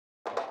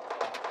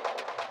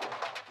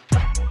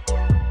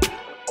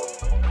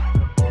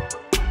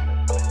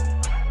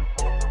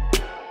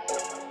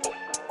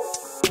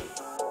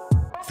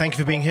Thank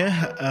you for being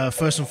here.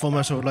 First and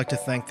foremost, I would like to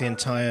thank the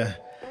entire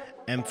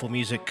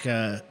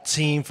m4music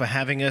team for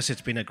having us.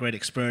 It's been a great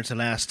experience the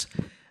last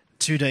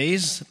 2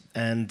 days,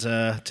 and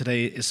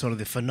today is sort of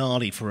the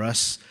finale for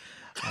us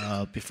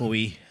before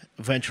we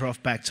venture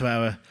off back to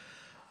our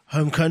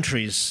home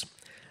countries.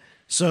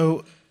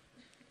 So,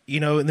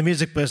 you know, in the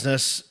music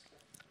business,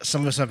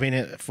 some of us have been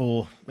in it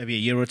for maybe a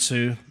year or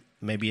two,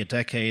 maybe a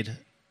decade,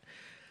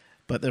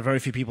 but there are very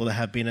few people that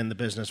have been in the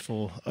business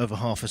for over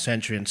half a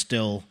century and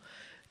still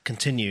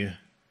continue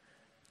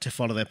to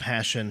follow their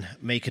passion,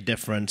 make a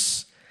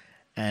difference,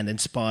 and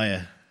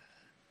inspire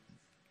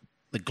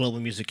the global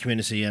music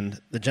community. And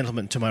the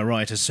gentleman to my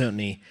right is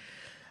certainly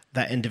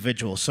that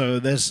individual. So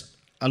there's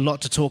a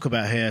lot to talk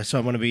about here, so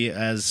I want to be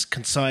as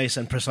concise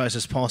and precise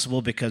as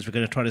possible because we're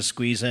going to try to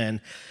squeeze in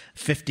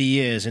 50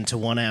 years into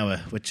 1 hour,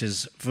 which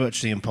is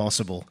virtually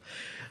impossible.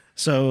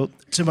 So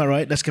to my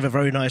right, let's give a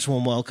very nice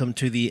warm welcome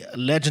to the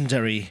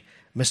legendary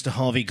Mr.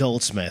 Harvey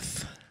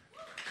Goldsmith.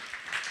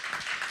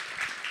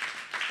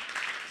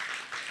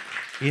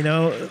 You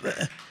know,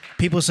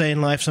 people say in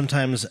life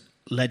sometimes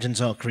legends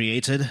are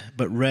created,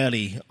 but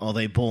rarely are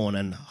they born,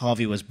 and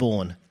Harvey was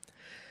born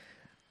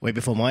way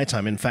before my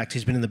time. In fact,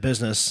 he's been in the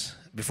business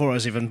before I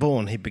was even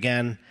born. He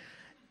began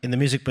in the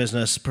music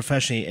business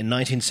professionally in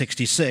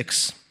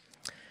 1966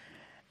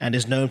 and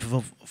is known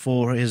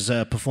for his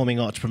performing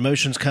arts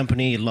promotions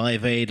company,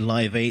 Live Aid,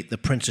 Live 8, the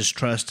Prince's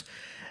Trust,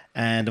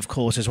 and of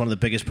course is one of the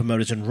biggest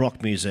promoters in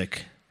rock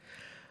music.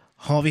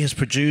 Harvey has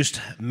produced,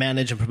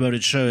 managed, and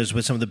promoted shows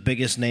with some of the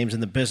biggest names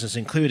in the business,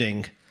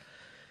 including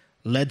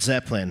Led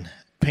Zeppelin,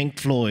 Pink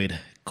Floyd,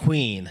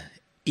 Queen,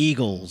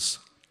 Eagles,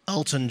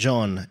 Elton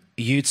John,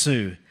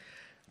 U2,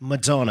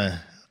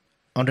 Madonna,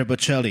 Andre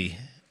Bocelli,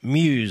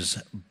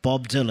 Muse,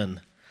 Bob Dylan,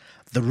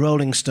 The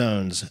Rolling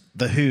Stones,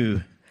 The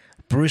Who,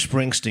 Bruce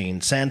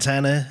Springsteen,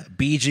 Santana,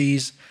 Bee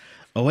Gees,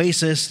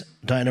 Oasis,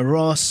 Diana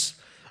Ross,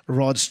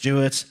 Rod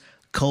Stewart,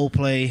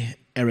 Coldplay,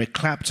 Eric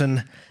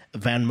Clapton,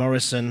 Van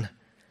Morrison,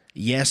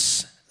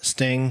 Yes,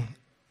 Sting,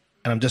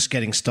 and I'm just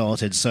getting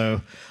started,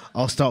 so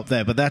I'll stop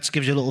there. But that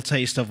gives you a little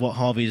taste of what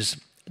Harvey's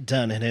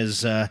done in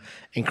his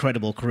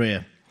incredible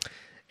career.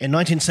 In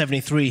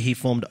 1973, he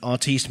formed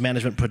Artiste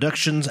Management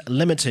Productions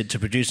Limited to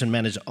produce and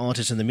manage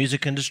artists in the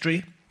music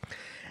industry.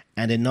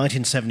 And in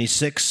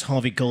 1976,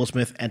 Harvey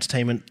Goldsmith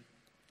Entertainment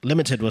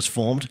Limited was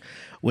formed,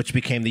 which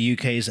became the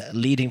UK's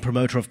leading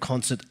promoter of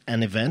concert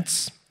and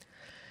events.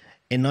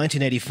 In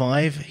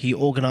 1985, he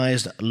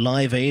organised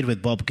Live Aid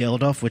with Bob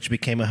Geldof, which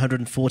became a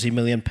 £140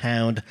 million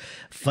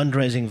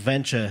fundraising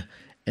venture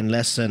in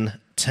less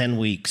than 10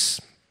 weeks.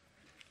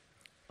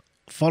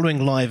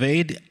 Following Live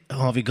Aid,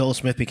 Harvey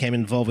Goldsmith became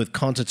involved with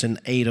concerts in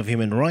aid of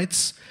human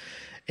rights,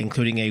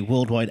 including a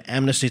worldwide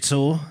amnesty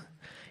tour.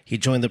 He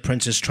joined the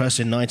Prince's Trust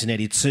in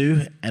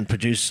 1982 and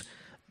produced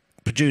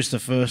the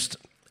first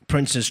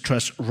Prince's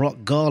Trust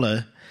Rock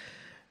Gala.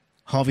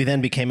 Harvey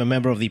then became a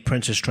member of the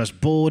Prince's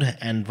Trust Board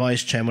and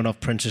Vice Chairman of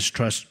Prince's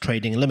Trust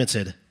Trading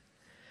Limited.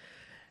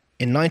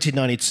 In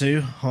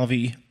 1992,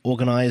 Harvey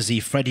organised the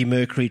Freddie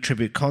Mercury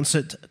tribute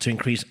concert to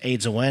increase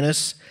AIDS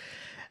awareness,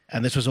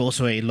 and this was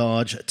also a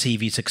large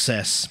TV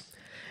success.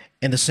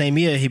 In the same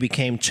year, he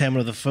became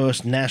chairman of the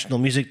first National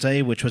Music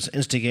Day, which was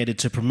instigated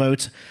to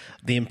promote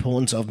the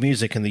importance of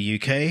music in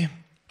the UK.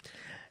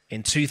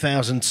 In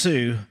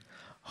 2002,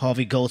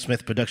 Harvey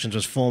Goldsmith Productions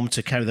was formed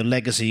to carry the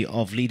legacy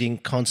of leading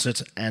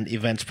concert and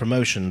events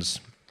promotions.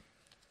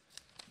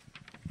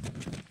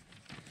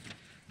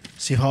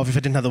 See, Harvey, if I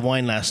didn't have the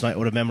wine last night, I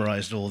would have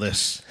memorized all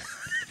this.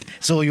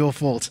 It's all your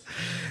fault.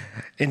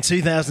 In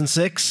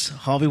 2006,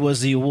 Harvey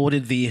was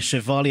awarded the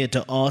Chevalier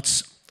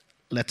d'Arts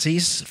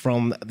Lettres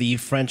from the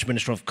French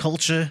Minister of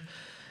Culture.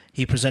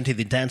 He presented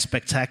the dance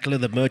spectacular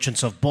The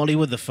Merchants of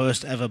Bollywood, the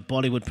first ever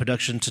Bollywood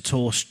production to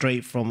tour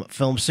straight from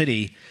Film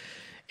City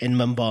in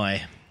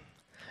Mumbai.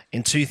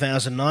 In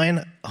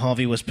 2009,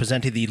 Harvey was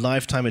presented the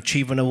Lifetime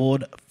Achievement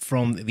Award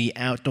from the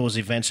outdoors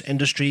events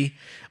industry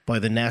by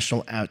the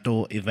National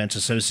Outdoor Events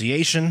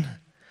Association.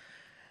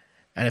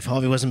 And if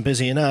Harvey wasn't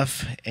busy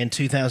enough, in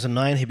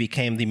 2009, he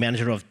became the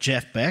manager of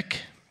Jeff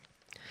Beck.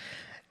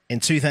 In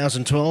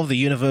 2012, the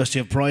University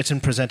of Brighton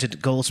presented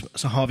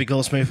Harvey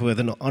Goldsmith with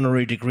an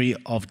honorary degree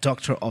of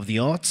Doctor of the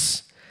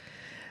Arts.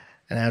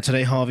 And now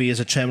today, Harvey is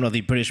a chairman of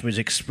the British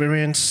Music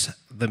Experience,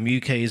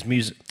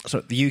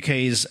 the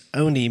UK's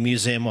only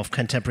museum of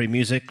contemporary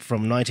music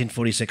from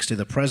 1946 to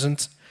the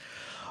present.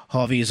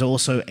 Harvey is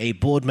also a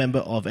board member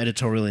of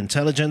Editorial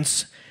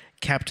Intelligence,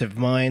 Captive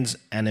Minds,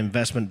 and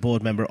investment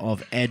board member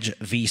of Edge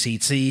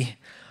VCT.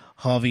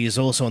 Harvey is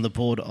also on the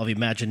board of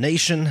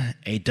Imagination,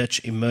 a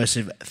Dutch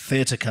immersive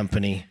theatre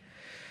company.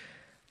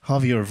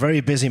 Harvey, you're a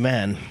very busy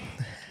man.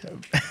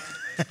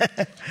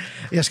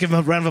 Yes, give him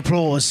a round of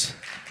applause.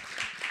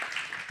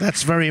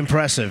 That's very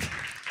impressive.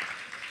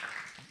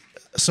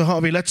 So,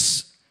 Harvey,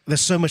 there's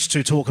so much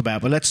to talk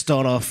about, but let's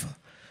start off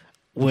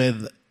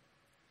with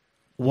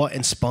what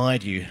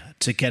inspired you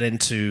to get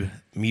into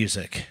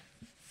music.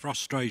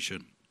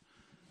 Frustration,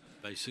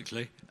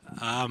 basically.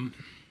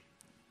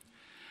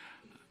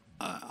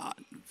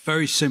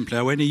 Very simply,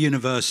 I went to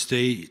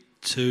university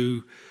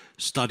to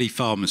study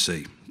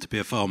pharmacy, to be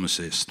a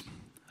pharmacist.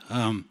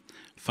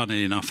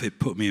 Funnily enough, it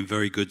put me in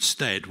very good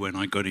stead when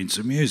I got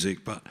into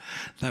music, but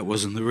that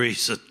wasn't the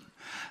reason.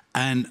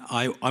 And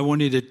I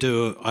wanted to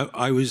do,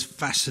 I was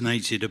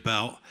fascinated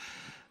about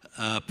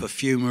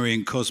perfumery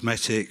and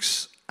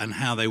cosmetics and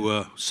how they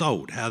were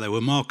sold, how they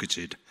were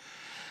marketed.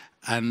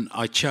 And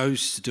I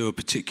chose to do a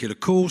particular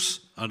course,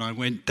 and I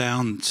went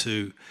down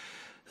to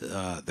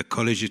the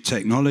College of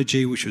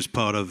Technology, which was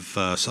part of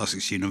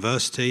Sussex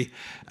University.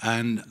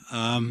 And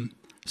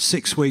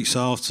 6 weeks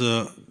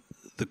after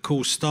the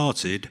course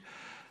started,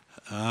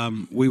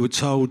 we were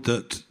told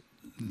that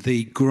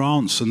the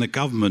grants and the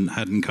government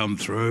hadn't come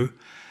through,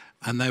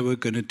 and they were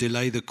going to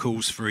delay the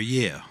course for a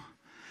year.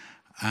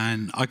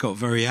 And I got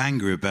very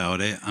angry about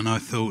it, and I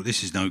thought,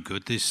 this is no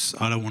good.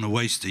 I don't want to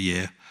waste a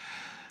year.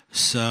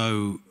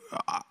 So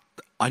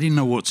I didn't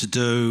know what to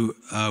do.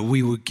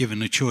 We were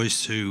given a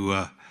choice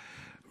to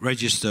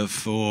register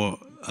for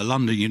a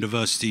London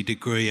University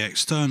degree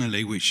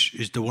externally, which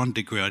is the one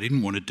degree I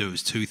didn't want to do. It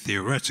was too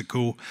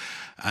theoretical,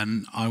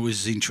 and I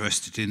was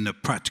interested in the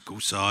practical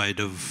side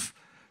of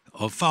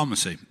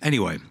pharmacy.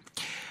 Anyway,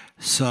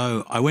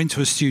 so I went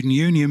to a student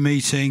union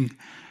meeting,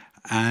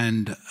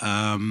 and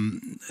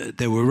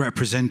there were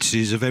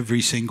representatives of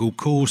every single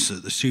course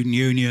at the student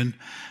union,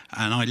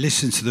 and I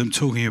listened to them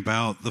talking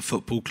about the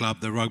football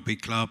club, the rugby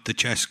club, the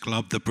chess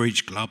club, the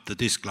bridge club, the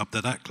this club,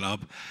 the that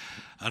club.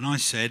 And I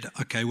said,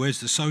 okay, where's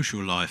the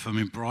social life? I'm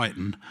in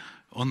Brighton,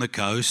 on the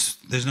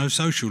coast, there's no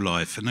social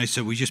life. And they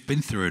said, we've just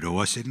been through it all.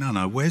 I said,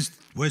 no, where's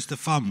the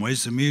fun?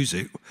 Where's the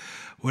music?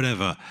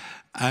 Whatever.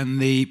 And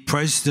the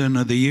president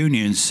of the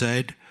union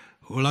said,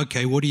 well,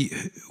 okay, what do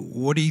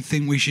you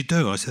think we should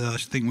do? I said, I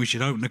think we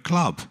should open a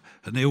club.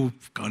 And they all,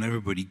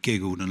 everybody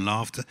giggled and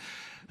laughed.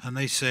 And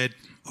they said,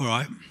 all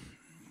right,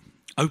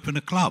 open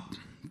a club.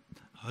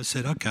 I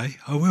said, okay,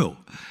 I will.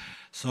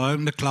 So I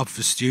opened a club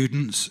for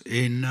students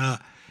in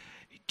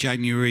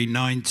January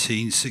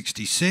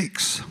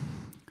 1966.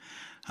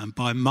 And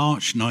by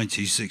March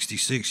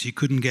 1966, you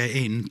couldn't get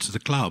into the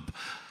club.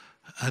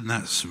 And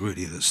that's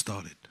really that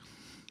started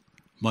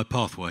my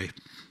pathway.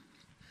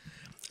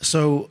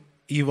 So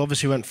you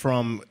obviously went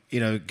from,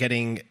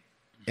 getting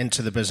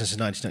into the business in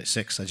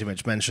 1996, as you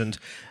mentioned,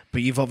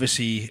 but you've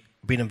obviously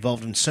been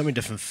involved in so many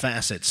different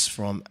facets,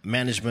 from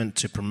management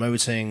to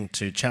promoting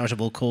to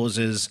charitable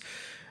causes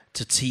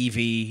to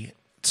TV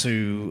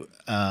to,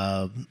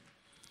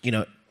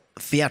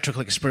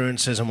 theatrical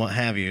experiences and what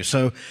have you.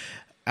 So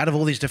out of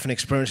all these different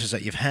experiences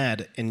that you've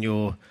had in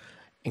your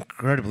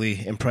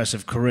incredibly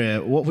impressive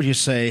career, what would you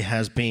say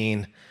has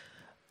been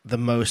the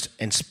most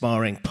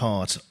inspiring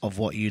part of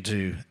what you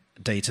do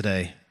day to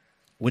day?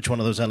 Which one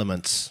of those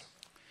elements?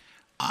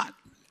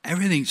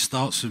 Everything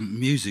starts with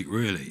music,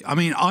 really. I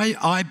mean,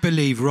 I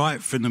believe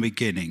right from the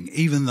beginning,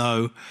 even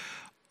though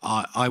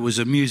I was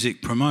a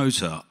music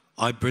promoter,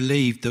 I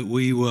believed that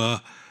we were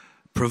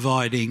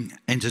providing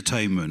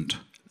entertainment.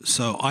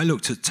 So I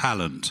looked at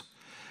talent,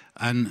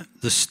 and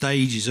the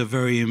stage is a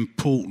very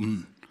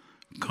important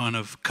kind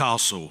of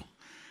castle.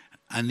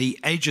 And the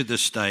edge of the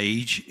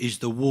stage is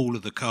the wall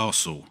of the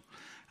castle.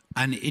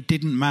 And it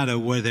didn't matter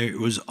whether it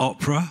was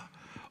opera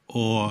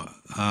or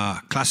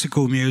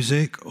classical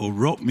music or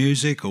rock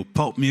music or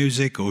pop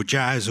music or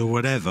jazz or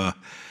whatever.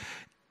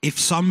 If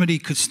somebody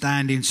could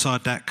stand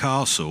inside that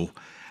castle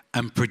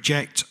and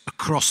project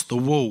across the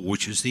wall,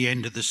 which is the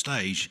end of the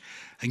stage,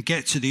 and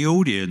get to the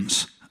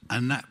audience,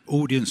 and that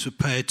audience would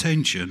pay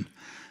attention,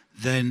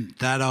 then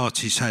that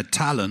artist had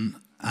talent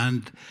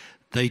and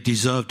they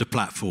deserved a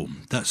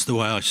platform. That's the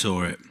way I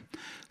saw it.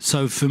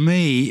 So for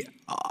me,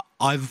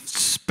 I've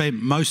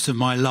spent most of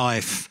my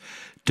life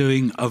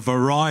doing a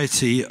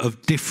variety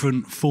of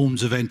different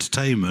forms of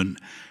entertainment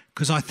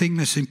because I think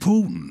that's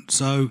important.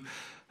 So,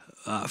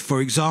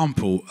 for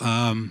example,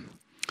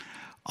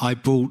 I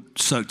brought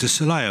Cirque du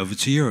Soleil over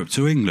to Europe,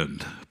 to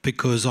England,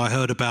 because I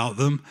heard about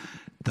them.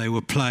 They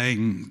were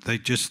playing, they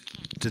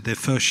just did their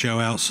first show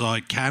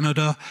outside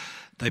Canada.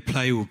 They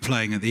were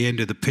playing at the end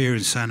of the pier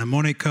in Santa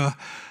Monica.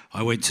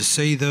 I went to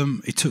see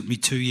them. It took me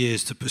 2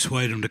 years to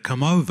persuade them to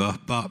come over,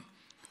 but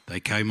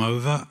they came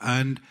over,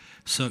 and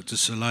Cirque du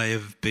Soleil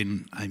have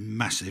been a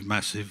massive,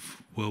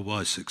 massive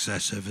worldwide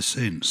success ever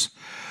since.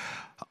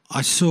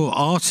 I saw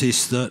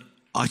artists that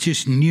I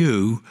just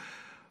knew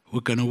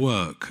were going to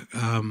work.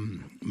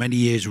 Many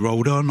years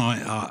rolled on.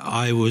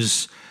 I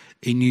was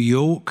in New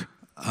York,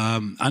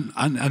 and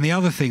the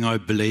other thing I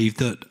believe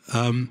that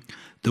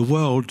the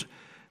world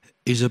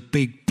is a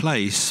big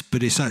place,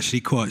 but it's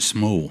actually quite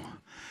small.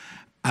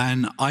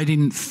 And I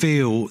didn't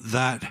feel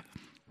that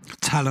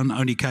talent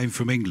only came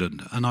from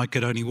England, and I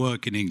could only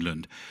work in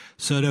England.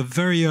 So at a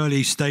very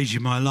early stage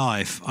in my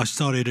life, I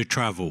started to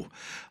travel,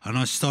 and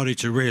I started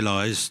to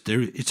realise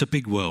it's a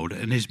big world,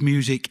 and there's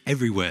music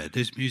everywhere.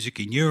 There's music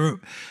in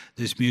Europe,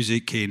 there's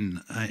music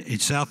in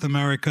South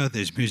America,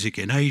 there's music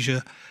in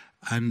Asia,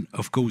 and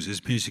of course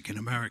there's music in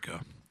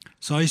America.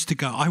 So I used to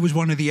go, I was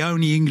one of the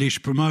only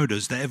English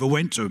promoters that ever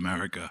went to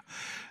America,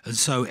 and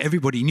so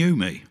everybody knew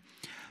me.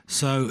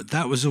 So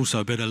that was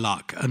also a bit of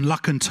luck. And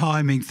luck and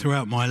timing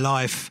throughout my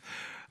life,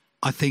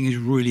 I think, is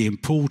really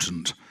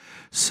important.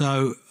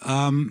 So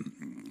I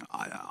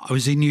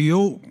was in New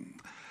York.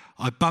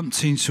 I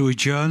bumped into a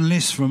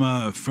journalist from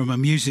a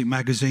music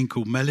magazine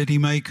called Melody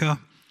Maker.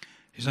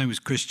 His name was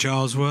Chris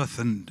Charlesworth,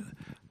 and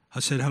I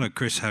said, "Hello,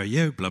 Chris, how are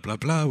you? Blah, blah,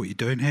 blah, what are you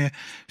doing here?"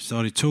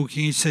 Started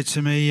talking. He said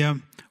to me,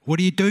 "What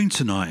are you doing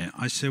tonight?"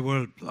 I said,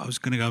 "Well, I was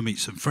going to go meet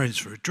some friends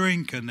for a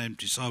drink and then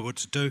decide what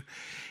to do."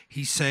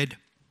 He said,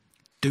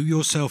 "Do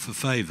yourself a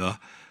favour,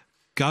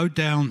 go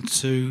down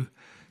to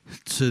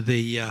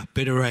the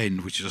Bitter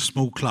End, which is a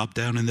small club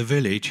down in the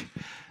village,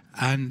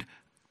 and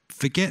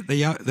forget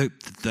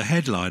the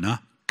headliner,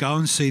 go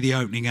and see the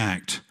opening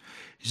act.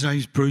 His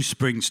name's Bruce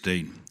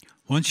Springsteen.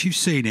 Once you've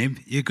seen him,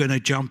 you're going to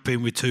jump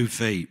in with 2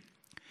 feet."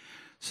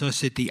 So I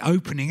said, "The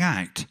opening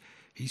act?"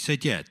 He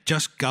said, "Yeah,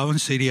 just go and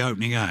see the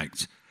opening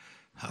act."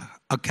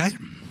 Okay,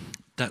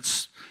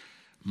 that's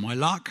my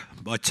luck.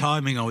 By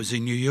timing, I was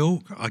in New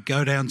York. I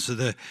go down to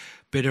the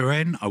Bitter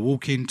End. I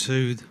walk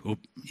into, or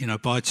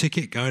buy a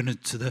ticket, go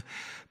into the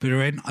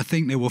Bitter End. I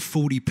think there were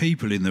 40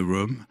 people in the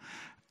room,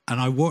 and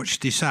I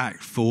watched this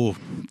act for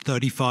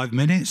 35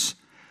 minutes.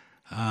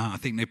 I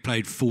think they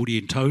played 40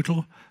 in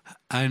total,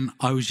 and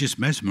I was just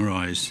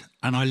mesmerised.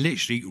 And I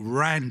literally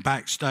ran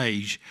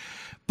backstage,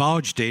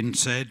 barged in,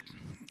 said,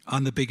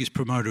 "I'm the biggest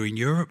promoter in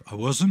Europe." I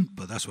wasn't,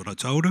 but that's what I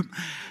told him.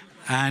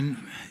 "And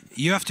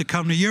you have to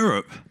come to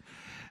Europe."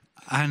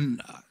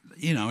 And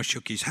I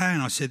shook his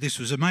hand. I said, "This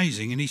was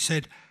amazing." And he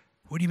said,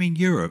 "What do you mean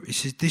Europe?" He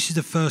said, "This is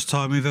the first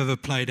time we've ever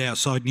played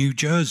outside New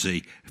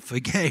Jersey.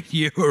 Forget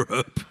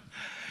Europe."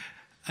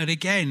 And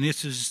again,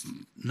 this was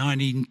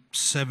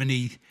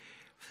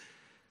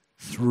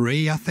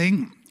 1973, I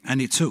think. And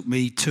it took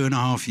me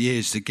 2.5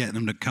 years to get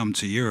them to come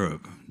to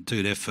Europe,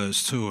 do their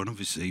first tour. And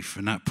obviously,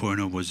 from that point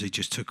onwards, it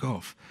just took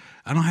off.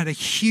 And I had a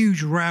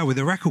huge row with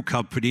a record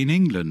company in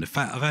England. In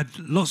fact, I've had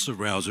lots of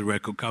rows with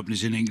record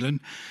companies in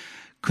England,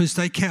 because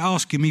they kept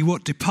asking me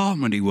what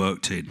department he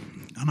worked in.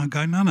 And I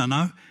go,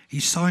 no,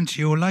 he's signed to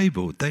your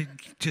label. They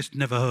just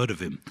never heard of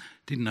him,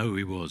 didn't know who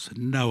he was, had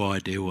no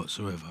idea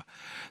whatsoever.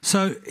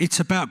 So it's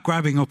about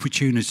grabbing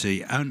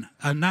opportunity, and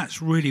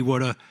that's really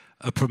what a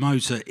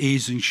promoter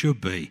is and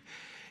should be.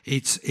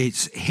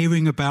 It's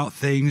hearing about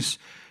things,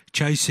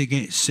 chasing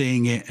it,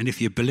 seeing it, and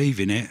if you believe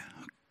in it,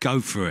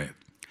 go for it.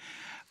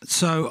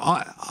 So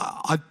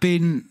I've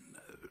been,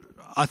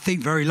 I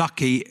think, very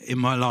lucky in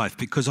my life,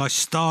 because I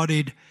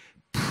started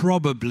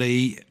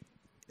probably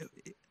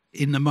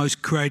in the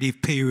most creative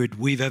period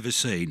we've ever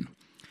seen.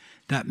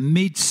 That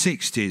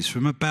mid-60s,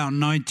 from about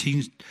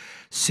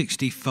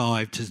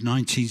 1965 to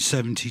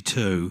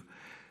 1972,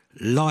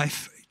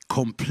 life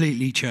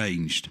completely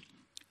changed.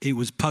 It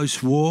was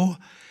post-war.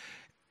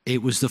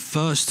 It was the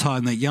first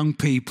time that young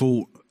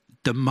people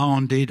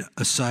demanded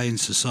a say in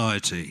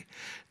society.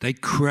 They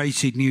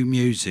created new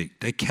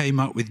music. They came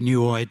up with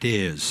new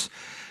ideas.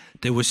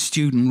 There were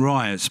student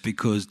riots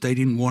because they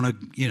didn't want to,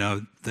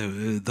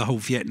 the whole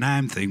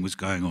Vietnam thing was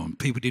going on.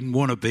 People didn't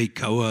want to be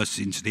coerced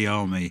into the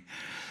army.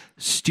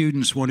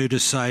 Students wanted a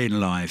say in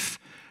life.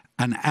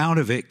 And out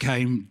of it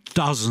came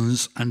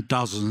dozens and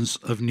dozens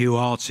of new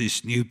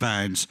artists, new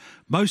bands,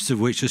 most of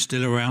which are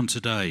still around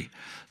today.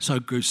 So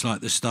groups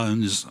like the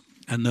Stones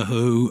and the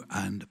Who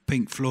and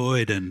Pink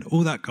Floyd and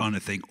all that kind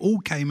of thing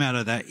all came out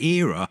of that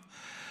era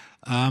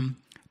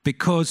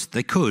because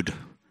they could.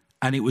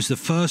 And it was the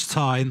first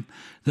time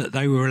that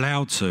they were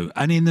allowed to.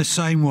 And in the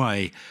same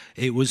way,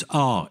 it was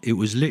art, it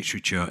was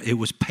literature, it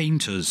was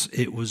painters,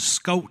 it was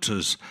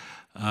sculptors,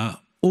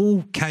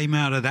 all came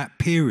out of that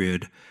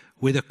period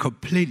with a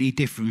completely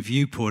different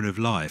viewpoint of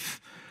life.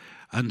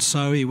 And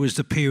so it was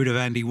the period of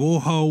Andy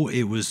Warhol,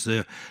 it was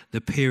the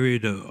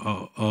period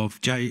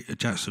of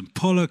Jackson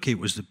Pollock, it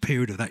was the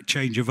period of that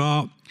change of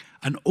art,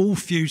 and all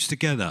fused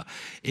together.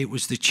 It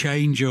was the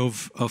change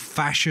of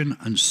fashion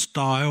and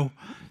style,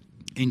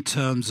 in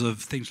terms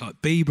of things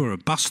like Bieber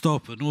and Bus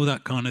Stop and all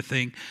that kind of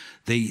thing,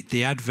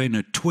 the advent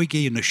of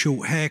Twiggy and the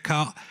short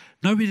haircut.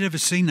 Nobody had ever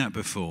seen that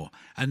before.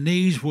 And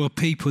these were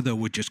people that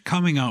were just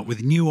coming up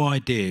with new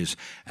ideas.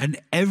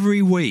 And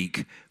every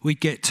week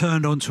we'd get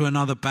turned on to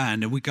another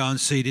band, and we'd go and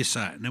see this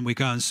act, and then we'd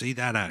go and see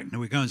that act, and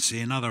then we'd go and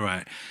see another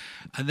act.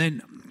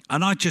 And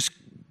I just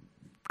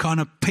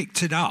kind of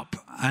picked it up.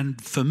 And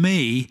for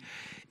me,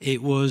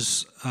 it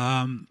was,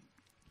 from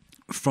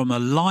a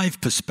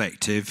live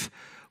perspective,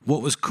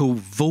 what was called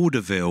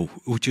vaudeville,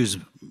 which is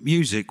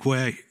music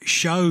where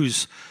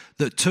shows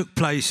that took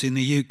place in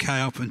the UK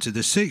up into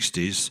the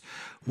 60s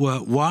were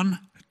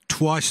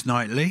twice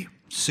nightly,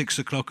 6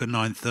 o'clock and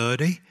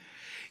 9:30.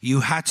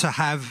 You had to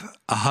have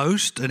a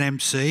host, an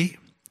MC.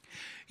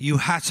 You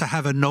had to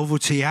have a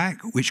novelty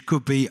act, which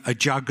could be a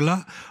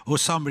juggler or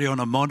somebody on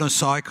a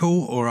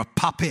motorcycle or a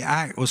puppet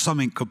act or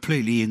something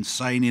completely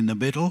insane in the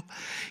middle.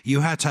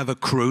 You had to have a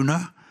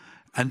crooner,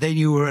 and then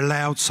you were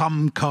allowed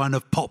some kind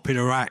of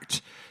popular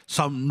act,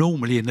 some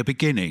normally in the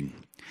beginning.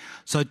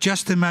 So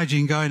just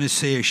imagine going to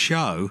see a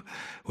show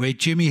where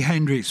Jimi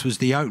Hendrix was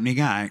the opening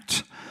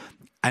act,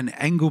 and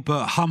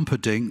Engelbert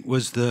Humperdinck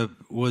was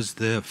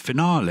the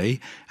finale,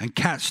 and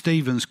Cat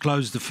Stevens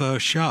closed the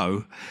first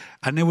show,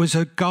 and there was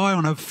a guy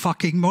on a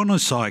fucking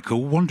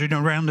motorcycle wandering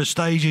around the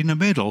stage in the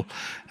middle.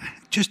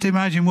 Just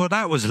imagine what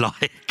that was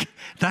like.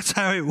 That's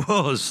how it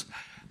was.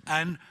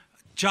 And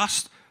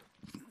just,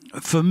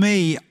 for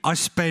me, I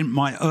spent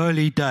my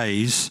early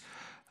days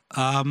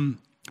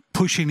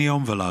pushing the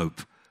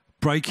envelope,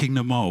 breaking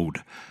the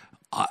mould.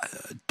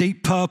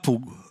 Deep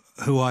Purple,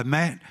 who I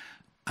met,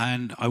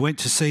 and I went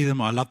to see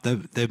them. I loved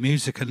their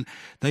music, and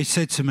they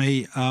said to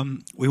me,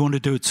 we want to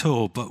do a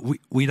tour, but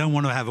we don't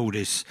want to have all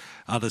this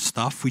other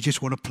stuff. We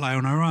just want to play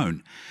on our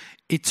own.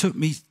 It took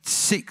me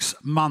 6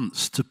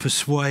 months to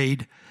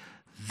persuade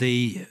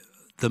the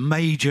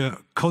major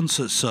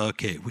concert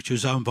circuit, which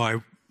was owned by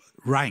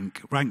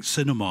Rank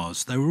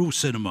Cinemas. They were all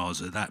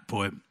cinemas at that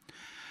point.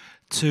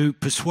 To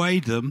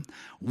persuade them,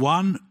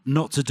 one,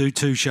 not to do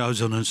 2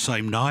 shows on the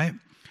same night,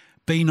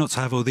 B, not to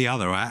have all the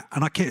other act.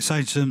 And I kept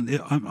saying to them,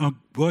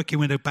 I'm working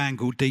with a band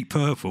called Deep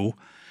Purple.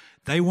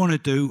 They want to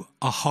do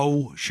a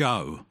whole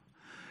show.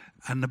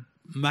 And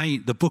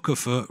the booker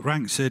for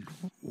Rank said,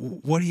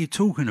 what are you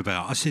talking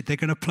about? I said, they're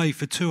going to play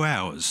for 2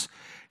 hours.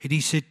 And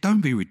he said,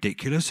 don't be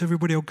ridiculous.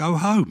 Everybody will go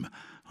home.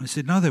 I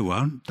said, no, they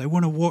won't. They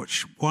want to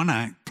watch one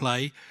act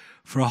play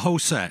for a whole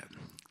set.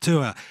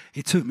 2 hours.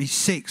 It took me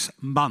 6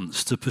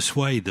 months to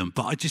persuade them,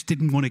 but I just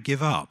didn't want to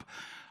give up.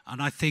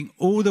 And I think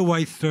all the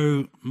way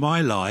through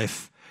my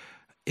life,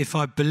 if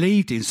I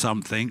believed in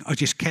something, I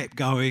just kept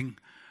going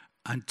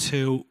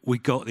until we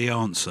got the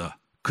answer.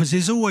 Because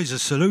there's always a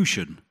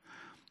solution.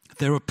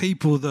 There are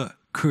people that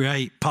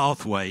create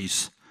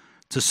pathways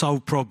to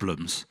solve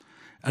problems,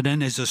 and then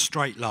there's a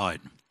straight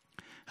line.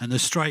 And the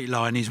straight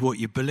line is what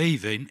you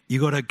believe in.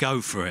 You've got to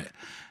go for it.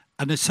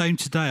 And the same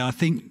today. I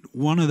think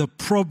one of the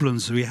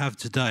problems we have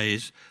today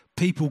is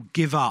people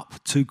give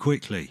up too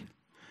quickly.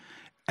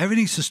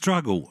 Everything's a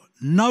struggle.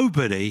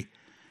 Nobody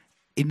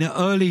in the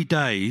early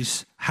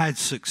days had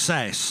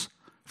success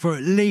for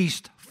at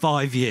least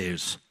 5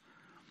 years.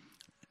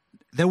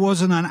 There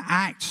wasn't an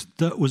act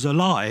that was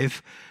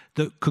alive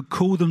that could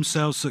call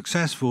themselves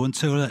successful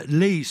until at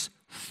least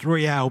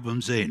 3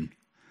 albums in.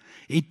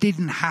 It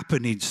didn't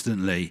happen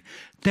instantly.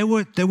 There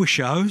were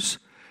shows.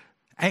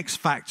 X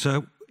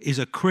Factor is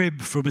a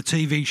crib from a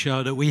TV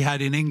show that we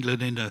had in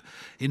England in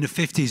the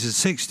 50s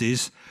and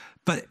 60s,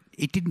 but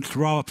it didn't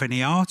throw up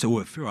any art,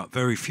 or it threw up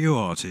very few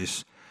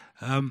artists.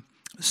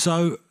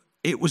 So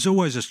it was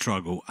always a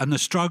struggle. And the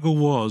struggle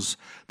was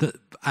that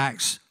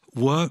acts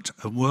worked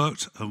and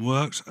worked and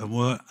worked and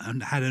worked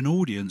and had an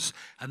audience,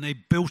 and they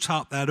built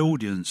up that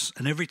audience.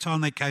 And every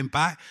time they came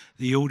back,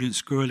 the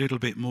audience grew a little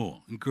bit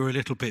more and grew a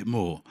little bit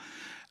more.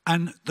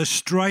 And the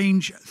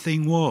strange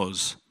thing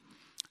was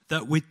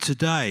that with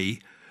today,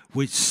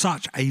 with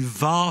such a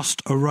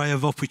vast array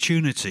of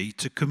opportunity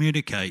to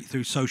communicate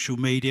through social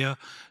media,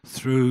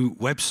 through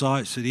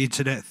websites, through the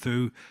internet,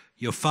 through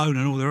your phone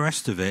and all the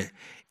rest of it,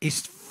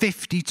 it's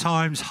 50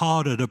 times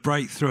harder to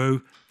break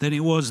through than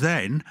it was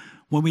then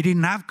when we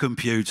didn't have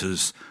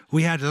computers.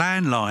 We had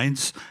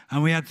landlines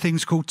and we had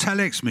things called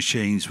telex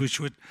machines, which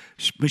were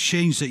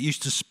machines that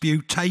used to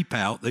spew tape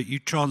out that you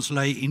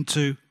translate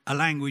into a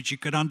language you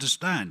could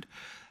understand,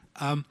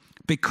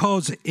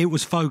 because it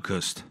was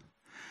focused.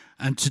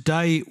 And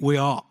today we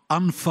are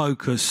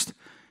unfocused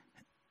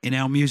in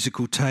our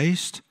musical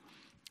taste.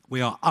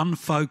 We are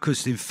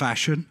unfocused in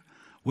fashion.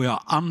 We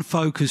are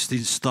unfocused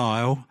in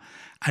style.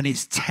 And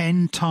it's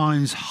 10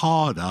 times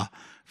harder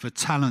for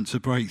talent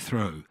to break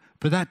through.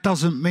 But that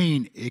doesn't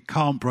mean it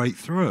can't break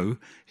through.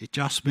 It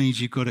just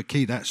means you've got to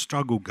keep that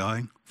struggle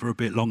going for a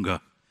bit longer.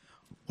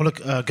 Well,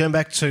 look, going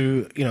back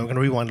to, I'm going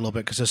to rewind a little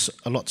bit because there's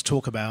a lot to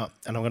talk about.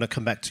 And I'm going to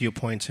come back to your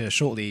point here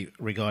shortly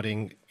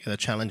regarding the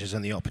challenges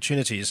and the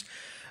opportunities.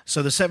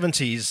 So the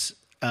 70s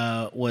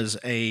was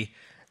a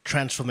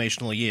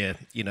transformational year,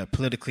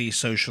 politically,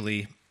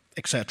 socially,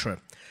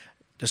 etc.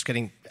 Just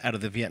getting out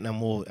of the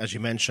Vietnam War, as you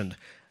mentioned.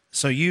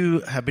 So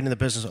you have been in the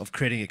business of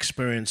creating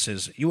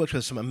experiences. You worked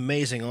with some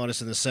amazing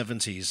artists in the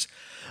 70s.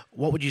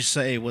 What would you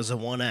say was the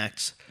one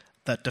act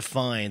that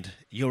defined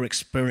your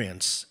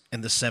experience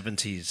in the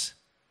 70s?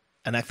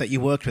 An act that you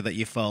worked with that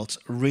you felt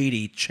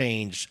really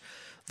changed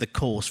the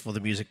course for the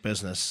music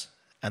business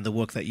and the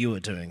work that you were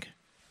doing?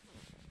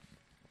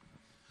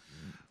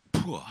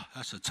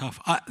 That's a tough...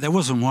 there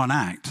wasn't one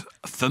act.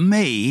 For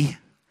me,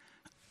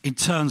 in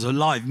terms of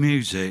live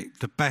music,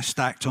 the best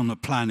act on the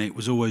planet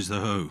was always The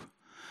Who.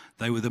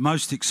 They were the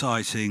most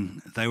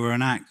exciting. They were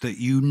an act that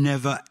you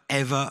never,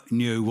 ever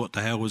knew what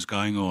the hell was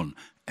going on.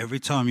 Every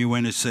time you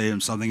went to see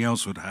them, something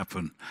else would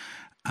happen.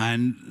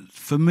 And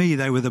for me,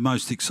 they were the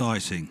most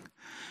exciting.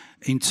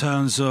 In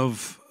terms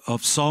of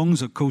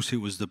songs, of course,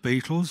 it was the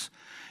Beatles.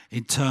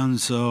 In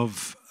terms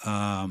of...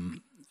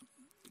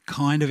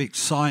 kind of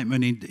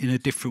excitement in a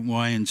different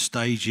way and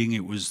staging,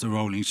 it was the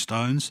Rolling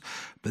Stones.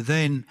 But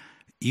then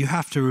you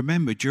have to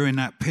remember, during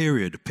that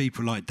period,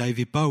 people like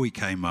David Bowie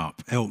came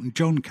up, Elton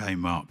John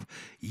came up,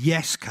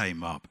 Yes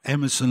came up,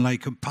 Emerson,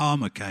 Lake and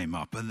Palmer came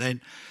up, and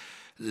then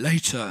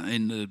later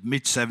in the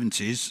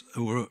mid-70s,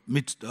 or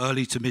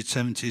early to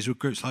mid-70s, where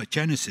groups like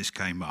Genesis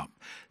came up.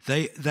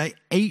 They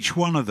each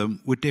one of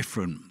them were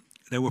different.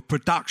 There were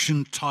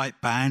production-type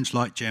bands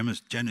like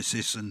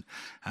Genesis and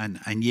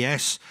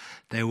Yes.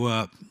 There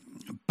were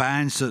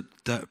bands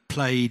that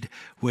played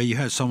where you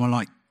had someone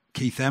like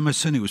Keith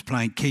Emerson who was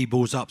playing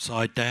keyboards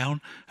upside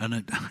down,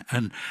 and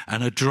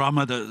a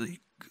drummer that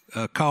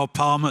Carl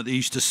Palmer that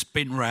used to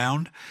spin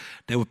round.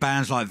 There were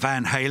bands like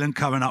Van Halen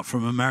coming up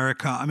from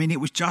America. I mean, it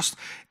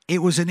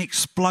was an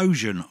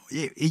explosion.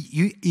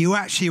 You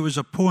actually, it was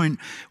a point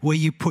where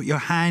you put your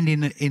hand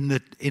in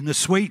the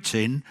sweet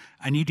tin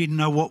and you didn't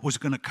know what was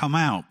going to come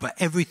out, but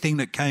everything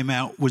that came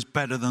out was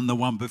better than the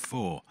one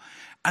before.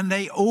 And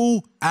they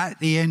all, at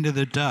the end of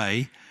the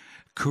day,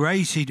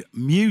 created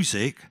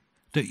music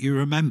that you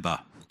remember.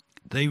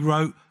 They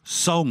wrote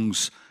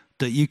songs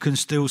that you can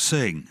still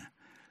sing.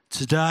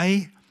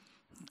 Today,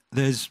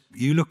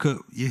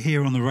 you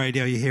hear on the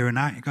radio, you hear an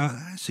act, you go,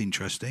 that's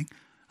interesting.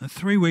 And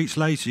 3 weeks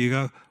later, you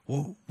go,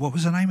 well, what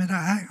was the name of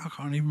that act? I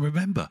can't even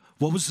remember.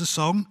 What was the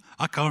song?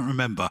 I can't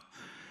remember.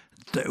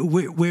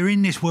 We're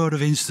in this world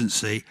of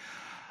instancy.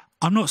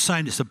 I'm not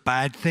saying it's a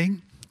bad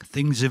thing.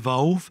 Things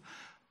evolve.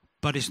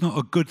 But it's not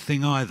a good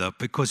thing either,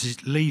 because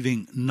it's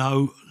leaving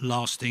no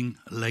lasting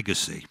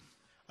legacy.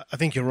 I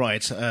think you're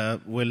right.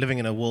 We're living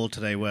in a world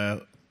today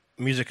where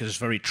music is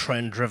very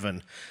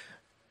trend-driven.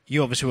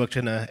 You obviously worked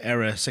in an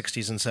era,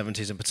 60s and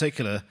 70s in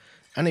particular,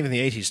 and even the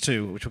 80s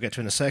too, which we'll get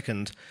to in a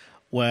second,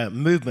 where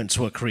movements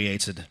were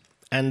created.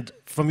 And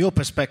from your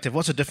perspective,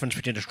 what's the difference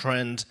between a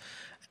trend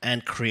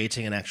and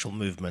creating an actual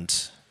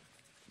movement?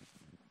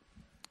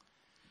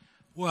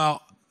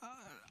 Well,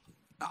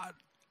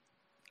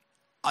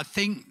 I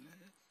think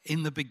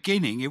in the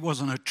beginning it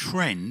wasn't a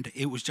trend,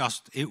 it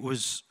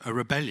was a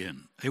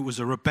rebellion. It was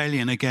a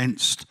rebellion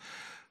against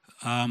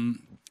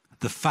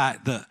the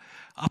fact that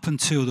up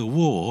until the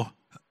war,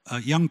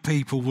 young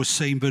people were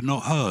seen but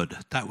not heard.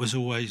 That was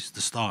always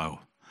the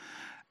style.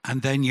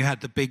 And then you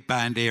had the big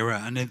band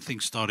era, and then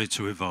things started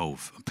to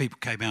evolve, and people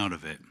came out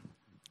of it.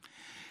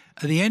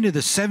 At the end of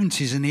the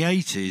 70s and the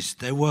 80s,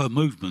 there were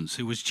movements,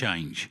 it was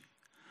change.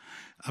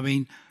 I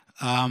mean,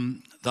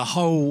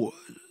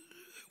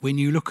 when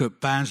you look at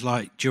bands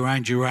like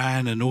Duran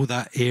Duran and all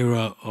that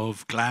era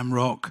of glam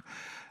rock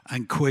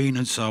and Queen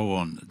and so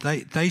on,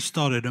 they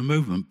started a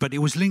movement, but it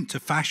was linked to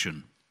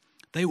fashion.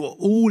 They were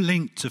all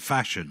linked to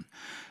fashion.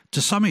 To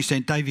some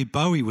extent, David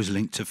Bowie was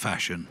linked to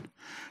fashion.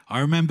 I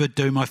remember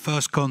doing my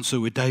first concert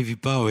with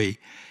David Bowie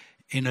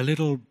in a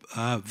little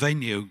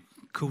venue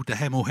called the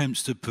Hemel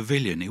Hempstead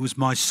Pavilion. It was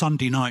my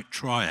Sunday night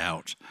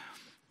tryout.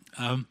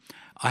 I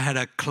had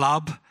a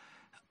club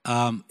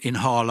in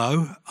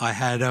Harlow.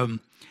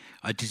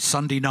 I did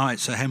Sunday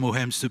nights at Hemel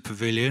Hempstead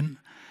Pavilion,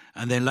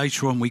 and then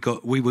later on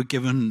we were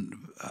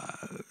given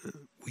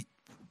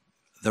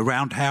the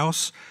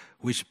Roundhouse,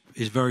 which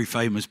is a very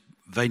famous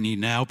venue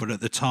now, but at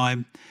the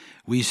time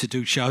we used to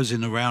do shows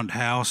in the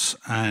Roundhouse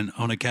and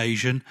on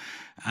occasion,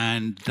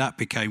 and that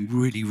became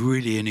really,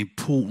 really an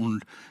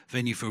important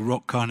venue for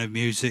rock kind of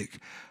music.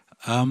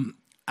 I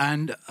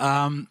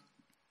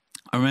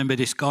remember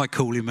this guy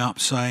calling me up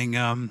saying,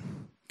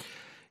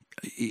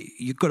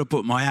 you've got to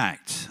book my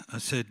act. I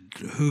said,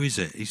 who is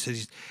it? He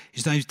said,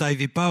 his name's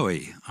David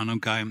Bowie. And I'm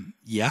going,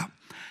 yeah.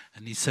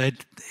 And he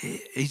said,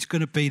 he's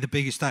going to be the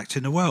biggest act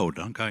in the world.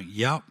 I'm going,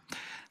 yeah.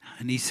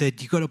 And he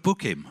said, you've got to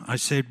book him. I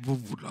said, well,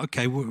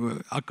 okay,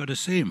 I've got to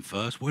see him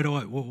first. Where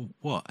do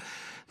what?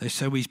 They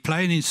said, well, he's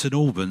playing in St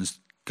Albans.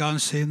 Go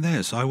and see him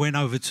there. So I went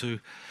over to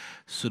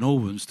St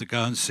Albans to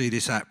go and see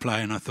this act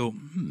play, and I thought,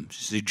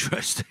 this is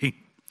interesting.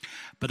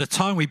 By the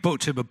time we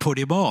booked him and put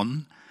him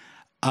on,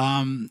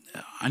 and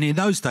in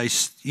those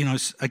days,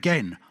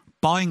 again,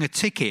 buying a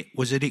ticket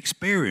was an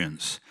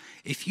experience.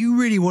 If you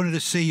really wanted to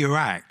see your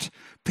act,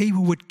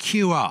 people would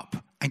queue up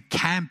and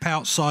camp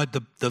outside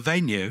the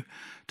venue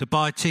to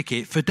buy a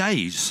ticket for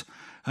days.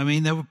 I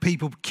mean, there were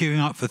people queuing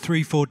up for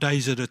 3-4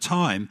 days at a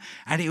time,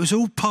 and it was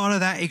all part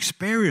of that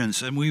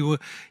experience. And we were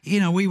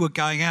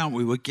going out,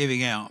 we were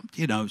giving out,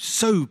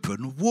 soup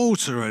and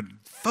water and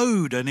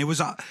food, and it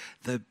was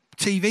the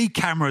TV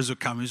cameras were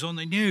coming, it was on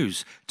the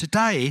news.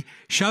 Today,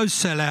 shows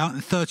sell out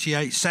in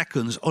 38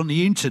 seconds on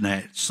the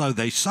internet, so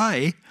they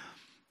say.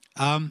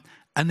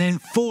 And then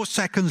 4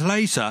 seconds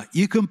later,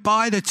 you can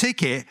buy the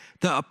ticket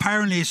that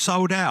apparently is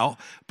sold out,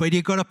 but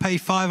you've got to pay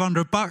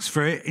 $500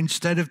 for it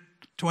instead of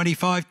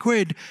 25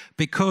 quid,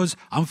 because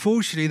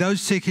unfortunately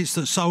those tickets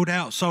that sold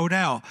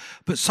out.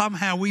 But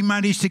somehow we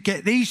managed to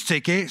get these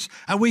tickets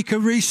and we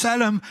can resell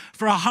them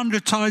for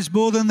 100 times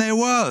more than they're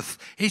worth.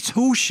 It's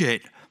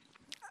horseshit.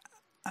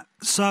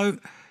 So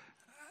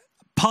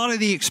part of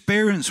the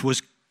experience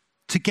was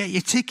to get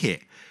your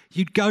ticket.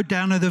 You'd go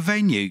down to the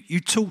venue,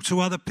 you'd talk to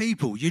other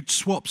people, you'd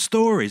swap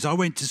stories. I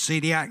went to see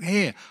the act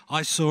here,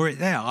 I saw it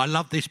there, I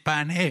love this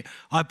band here,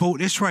 I bought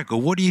this record,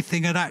 what do you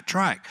think of that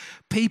track?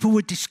 People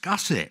would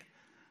discuss it.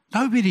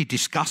 Nobody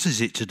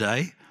discusses it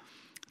today.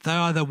 They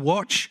either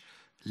watch,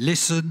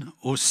 listen,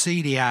 or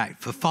see the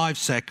act for 5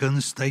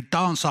 seconds, they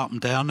dance up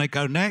and down, they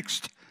go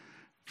next,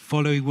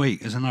 following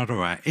week there's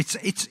another act.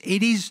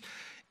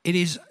 It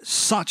is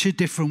such a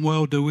different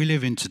world that we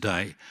live in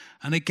today.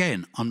 And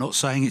again, I'm not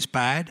saying it's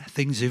bad,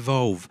 things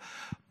evolve.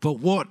 But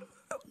what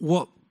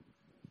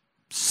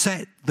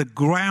set the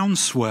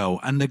groundswell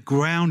and the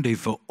grounding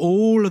for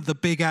all of the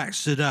big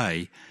acts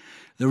today,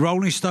 the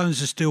Rolling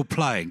Stones are still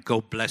playing,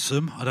 God bless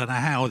them. I don't know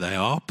how they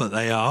are, but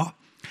they are.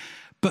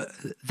 But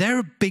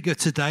they're bigger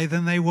today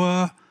than they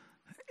were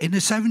in the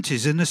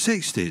 70s, in the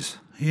 60s,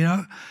 you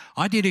know.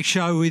 I did a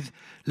show with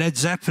Led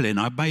Zeppelin.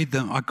 I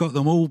got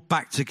them all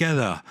back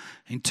together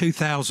in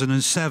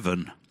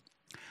 2007.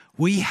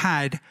 We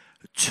had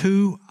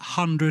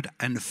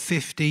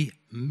 250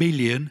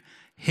 million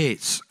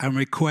hits and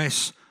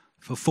requests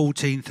for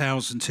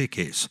 14,000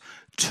 tickets.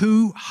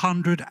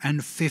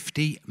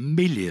 250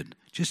 million.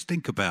 Just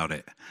think about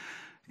it.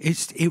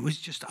 It was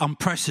just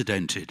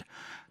unprecedented.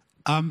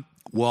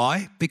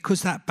 Why?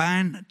 Because that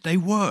band, they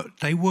worked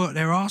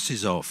their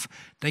asses off.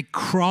 They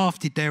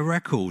crafted their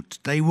records.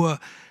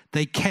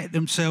 They kept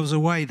themselves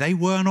away. They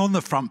weren't on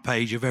the front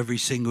page of every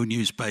single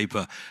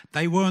newspaper.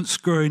 They weren't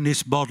screwing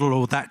this model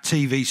or that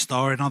TV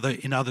star in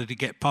order to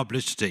get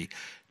publicity.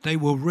 They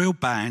were real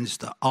bands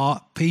that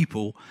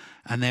people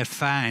and their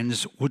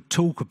fans would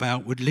talk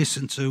about, would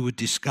listen to, would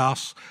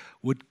discuss,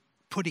 would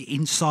put it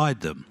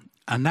inside them.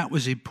 And that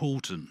was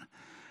important.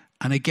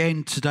 And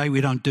again, today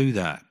we don't do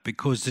that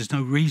because there's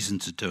no reason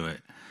to do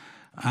it.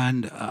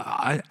 And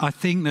I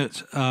think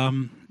that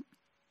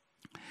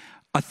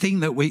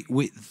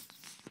we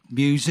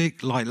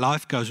music, like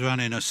life, goes around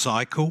in a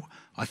cycle.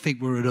 I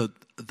think we're at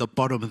the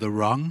bottom of the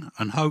rung,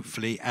 and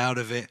hopefully out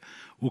of it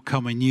will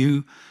come a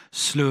new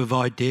slew of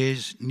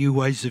ideas, new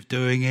ways of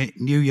doing it,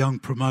 new young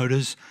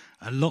promoters,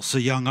 and lots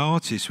of young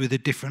artists with a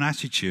different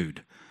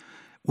attitude.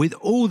 With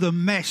all the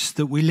mess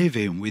that we live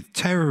in, with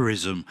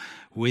terrorism,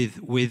 with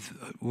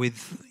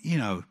you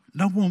know,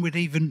 no one would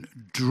even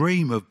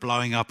dream of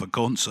blowing up a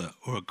concert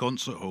or a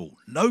concert hall.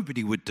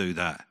 Nobody would do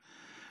that.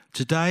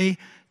 Today,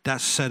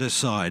 that's set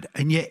aside.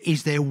 And yet,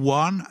 is there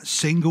one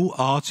single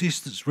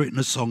artist that's written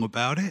a song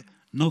about it?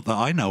 Not that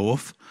I know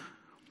of.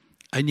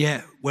 And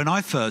yet, when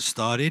I first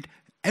started,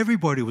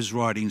 everybody was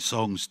writing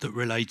songs that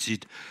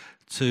related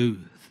to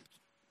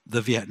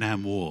the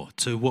Vietnam War,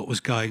 to what was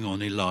going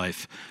on in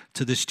life,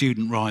 to the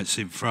student riots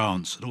in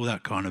France and all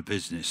that kind of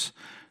business.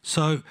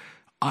 So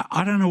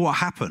I don't know what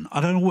happened.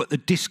 I don't know what the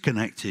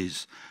disconnect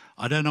is.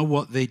 I don't know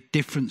what the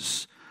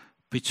difference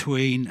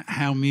between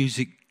how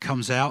music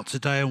comes out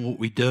today and what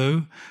we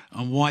do,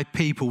 and why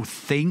people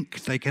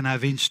think they can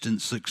have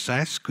instant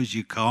success, because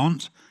you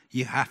can't.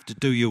 You have to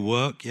do your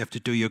work, you have to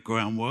do your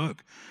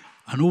groundwork,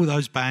 and all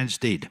those bands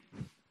did.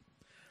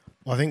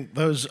 Well, I think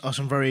those are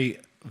some very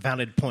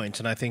valid points,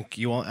 and I think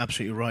you are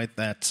absolutely right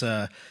that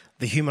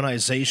the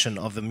humanization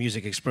of the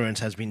music experience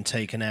has been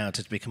taken out.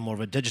 It's become more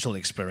of a digital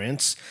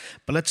experience.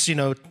 But let's,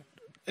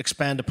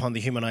 expand upon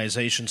the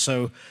humanization.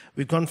 So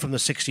we've gone from the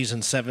 60s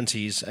and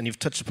 70s, and you've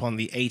touched upon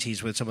the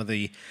 80s with some of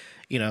the,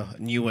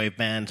 new wave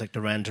bands like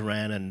Duran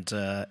Duran and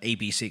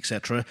ABC,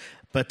 etc.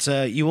 But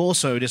you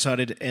also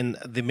decided in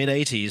the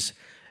mid-80s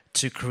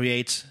to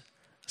create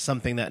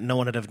something that no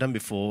one had ever done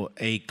before,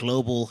 a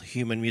global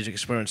human music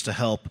experience to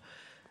help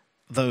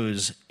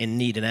those in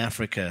need in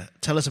Africa.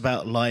 Tell us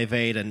about Live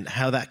Aid and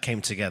how that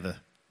came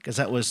together, because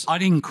that was... I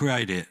didn't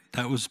create it.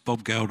 That was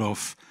Bob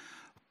Geldof.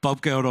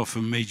 Bob Geldof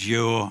and Midge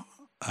Ure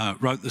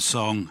wrote the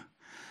song.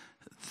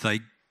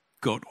 They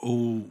got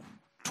all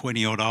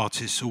 20-odd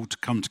artists all to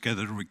come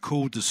together to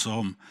record the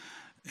song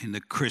in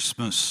the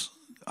Christmas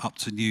up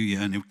to New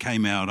Year, and it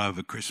came out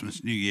over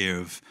Christmas, New Year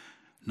of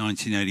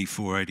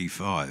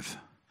 1984-85.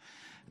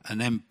 And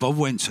then Bob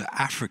went to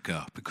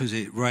Africa because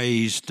it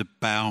raised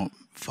about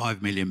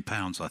 £5 million,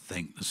 I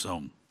think, the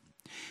song.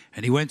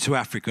 And he went to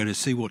Africa to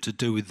see what to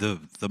do with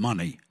the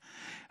money.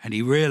 And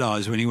he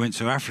realised when he went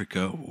to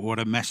Africa what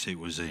a mess it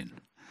was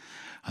in.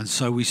 And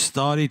so we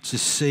started to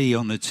see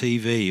on the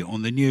TV,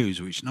 on the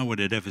news, which no one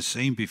had ever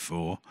seen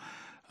before,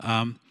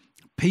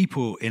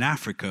 people in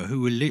Africa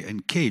who were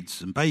and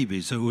kids and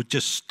babies who were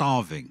just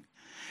starving.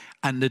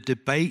 And the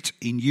debate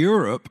in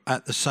Europe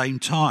at the same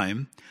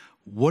time,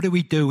 what do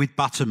we do with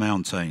butter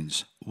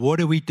mountains? What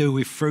do we do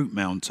with fruit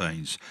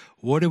mountains?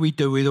 What do we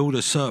do with all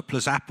the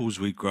surplus apples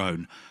we've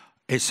grown,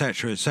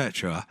 etc.,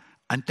 etc.?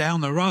 And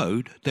down the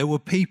road, there were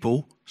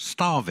people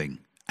starving,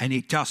 and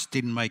it just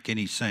didn't make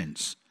any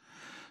sense.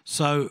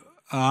 So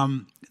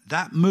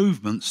that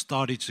movement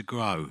started to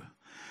grow.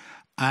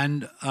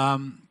 And I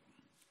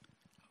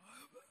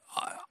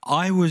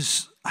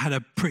had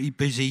a pretty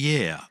busy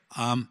year.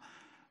 I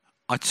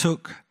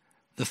took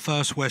the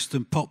first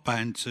Western pop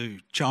band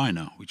to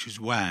China, which was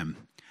Wham.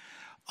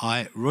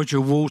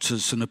 Roger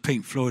Waters and the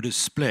Pink Floyd had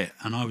split,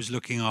 and I was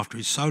looking after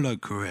his solo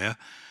career,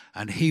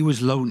 and he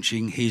was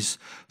launching his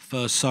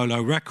first solo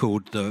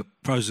record, The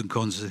Pros and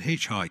Cons of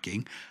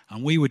Hitchhiking,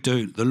 and we were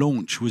doing, the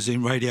launch was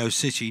in Radio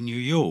City, New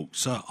York.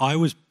 So I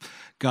was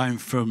going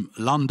from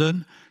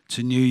London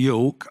to New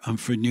York, and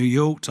from New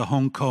York to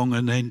Hong Kong,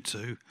 and then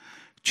to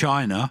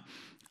China.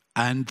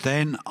 And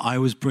then I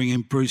was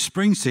bringing Bruce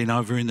Springsteen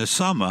over in the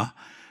summer,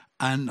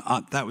 And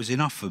that was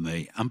enough for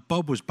me. And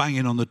Bob was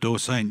banging on the door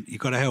saying,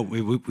 "You've got to help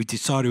me. We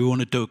decided we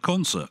want to do a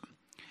concert."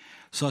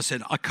 So I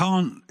said, "I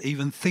can't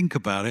even think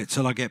about it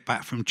till I get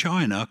back from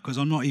China, because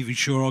I'm not even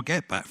sure I'll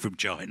get back from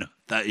China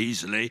that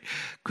easily,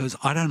 because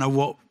I don't know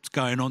what's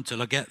going on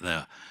till I get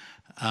there,"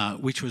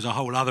 which was a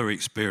whole other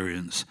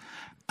experience.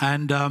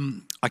 And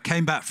I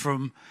came back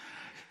from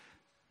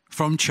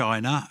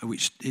China,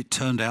 which it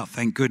turned out,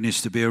 thank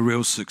goodness, to be a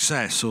real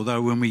success.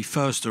 Although when we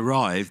first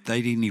arrived,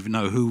 they didn't even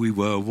know who we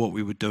were, what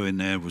we were doing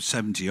there. There were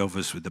 70 of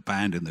us with the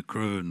band and the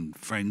crew and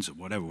friends and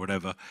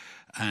whatever.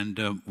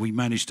 And we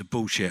managed to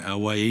bullshit our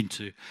way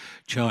into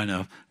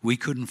China. We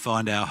couldn't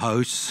find our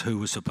hosts who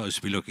were supposed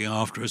to be looking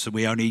after us, and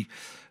we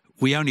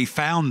only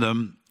found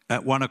them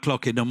at 1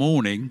 o'clock in the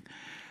morning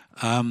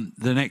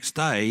the next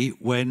day,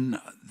 when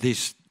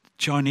this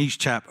Chinese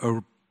chap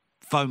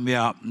phoned me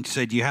up and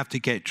said, "You have to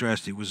get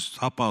dressed." It was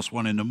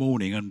 1:30 in the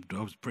morning, and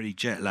I was pretty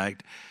jet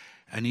lagged.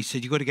 And he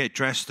said, "You've got to get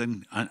dressed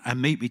and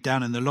meet me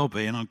down in the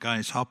lobby." And I'm going,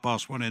 "It's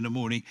 1:30 in the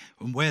morning,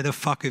 and where the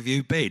fuck have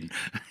you been?"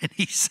 And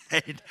he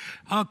said,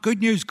 "Oh,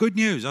 good news, good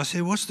news." I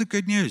said, "What's the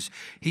good news?"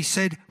 He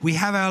said, "We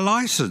have our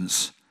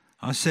license."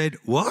 I said,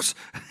 "What?"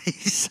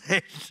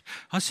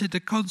 I said, "The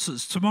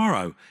concert's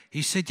tomorrow."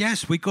 He said,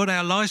 "Yes, we got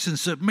our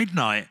license at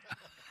midnight."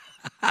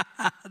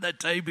 The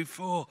day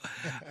before.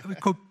 We're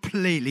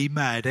completely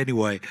mad.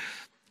 Anyway,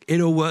 it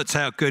all worked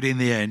out good in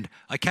the end.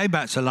 I came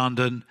back to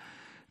London.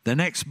 The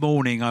next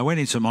morning, I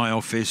went into my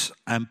office,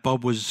 and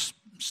Bob was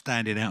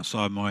standing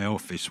outside my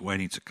office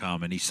waiting to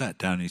come. And he sat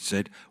down and he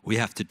said, "We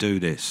have to do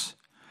this."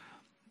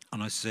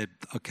 And I said,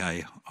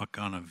 "Okay,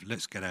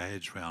 let's get our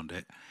heads around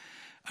it."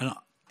 And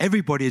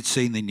everybody had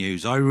seen the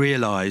news. I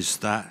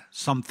realised that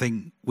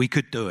we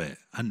could do it.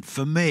 And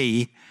for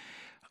me,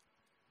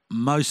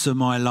 most of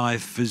my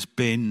life has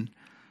been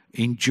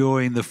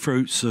enjoying the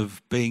fruits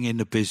of being in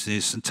the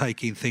business and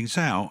taking things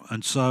out.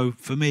 And so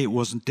for me, it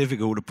wasn't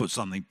difficult to put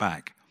something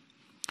back.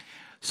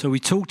 So we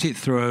talked it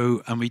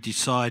through, and we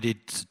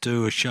decided to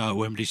do a show at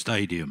Wembley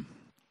Stadium.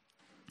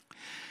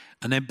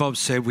 And then Bob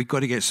said, "We've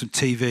got to get some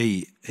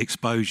TV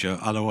exposure,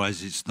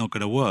 otherwise it's not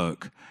going to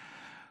work."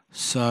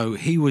 So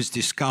he was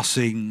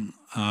discussing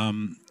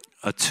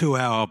a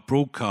 2-hour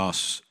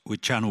broadcast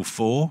with Channel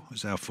 4, it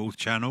was our 4th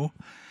channel,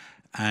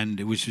 and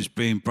it was just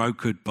being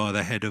brokered by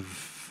the head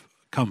of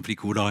a company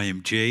called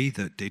IMG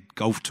that did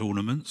golf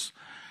tournaments.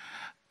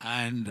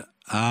 And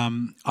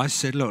I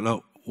said,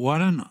 look, why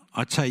don't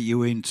I take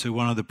you into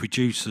one of the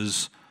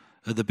producers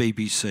at the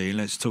BBC and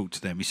let's talk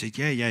to them. He said,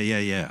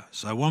 yeah.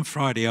 So one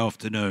Friday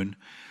afternoon,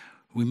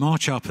 we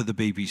march up at the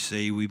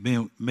BBC, we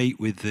meet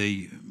with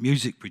the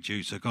music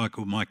producer, a guy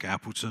called Mike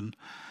Appleton,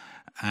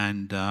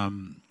 and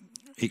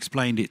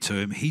explained it to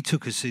him. He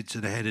took us into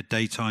the head of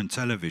daytime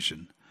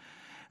television.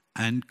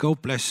 And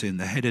God bless him,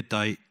 the head of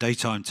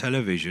daytime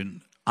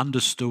television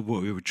understood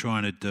what we were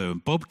trying to do.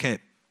 And Bob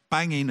kept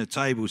banging the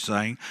table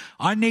saying,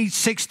 "I need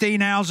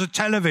 16 hours of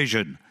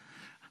television."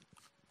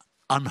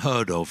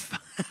 Unheard of.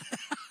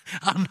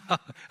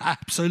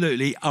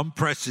 Absolutely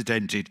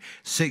unprecedented.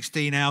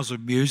 16 hours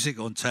of music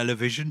on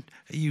television?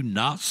 Are you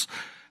nuts?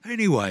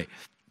 Anyway,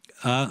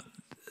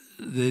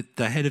 the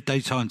head of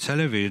daytime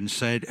television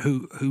said,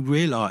 who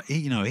realised,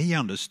 he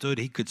understood,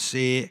 he could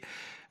see it.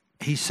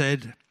 He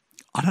said,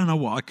 "I don't know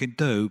what I can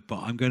do,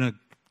 but I'm going to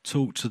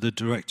talk to the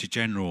Director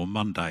General on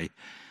Monday,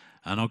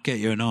 and I'll get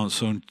you an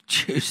answer on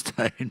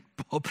Tuesday." And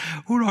Bob,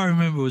 all I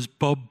remember was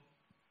Bob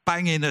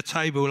banging the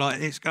table like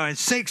this, going,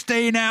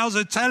 16 hours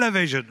of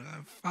television.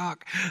 Oh,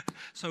 fuck.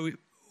 So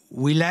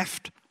we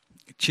left.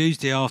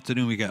 Tuesday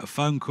afternoon, we get a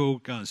phone call,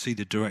 go and see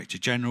the Director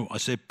General. I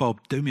said,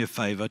 "Bob, do me a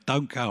favour,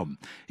 don't come."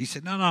 He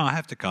said, No, I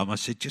have to come. I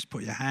said, "Just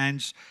put your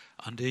hands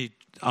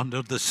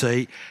under the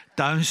seat.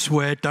 Don't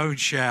swear, don't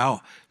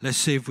shout. Let's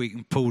see if we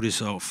can pull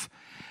this off."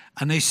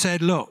 And they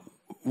said, "Look,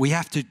 we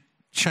have to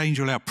change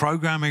all our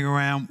programming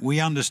around.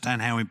 We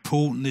understand how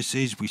important this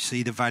is. We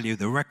see the value of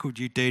the record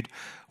you did,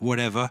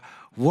 whatever.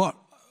 What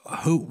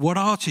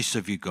artists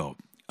have you got?"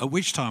 At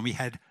which time we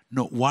had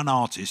not one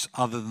artist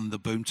other than the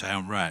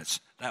Boomtown Rats.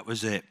 That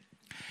was it.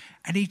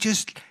 And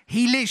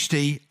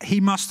he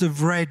must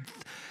have read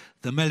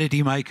the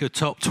Melody Maker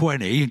Top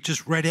 20 and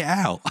just read it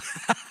out.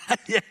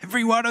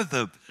 Every one of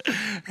them.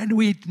 And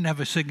we didn't have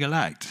a single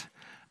act.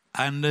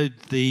 And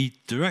the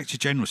Director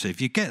General said,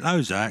 "If you get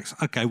those acts,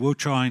 okay, we'll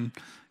try and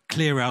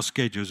clear our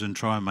schedules and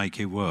try and make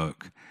it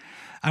work."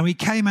 And we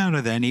came out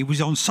of then, he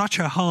was on such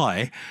a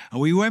high,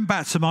 and we went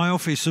back to my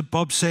office and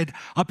Bob said,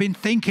 "I've been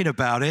thinking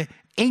about it,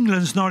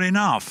 England's not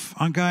enough."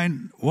 I'm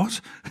going,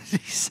 "What?" He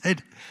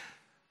said,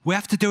 "We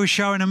have to do a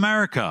show in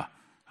America."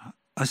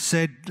 I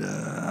said,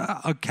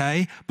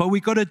 "Okay, but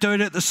we've got to do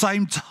it at the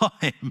same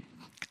time."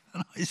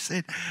 And I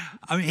said,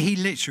 he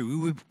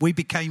literally, we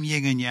became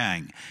yin and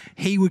yang.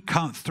 He would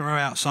throw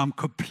out some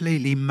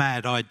completely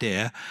mad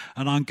idea,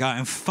 and I'm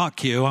going,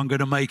 "Fuck you, I'm going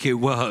to make it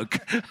work."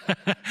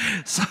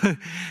 So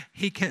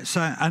he kept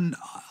saying, and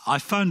I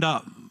phoned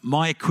up,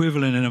 my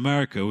equivalent in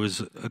America was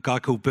a guy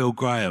called Bill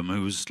Graham,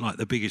 who was like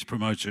the biggest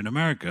promoter in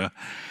America.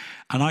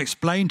 And I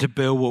explained to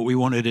Bill what we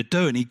wanted to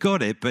do, and he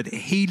got it, but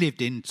he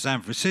lived in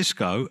San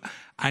Francisco,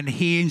 and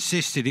he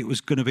insisted it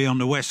was going to be on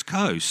the West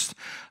Coast.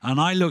 And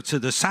I looked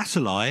at the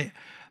satellite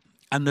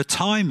and the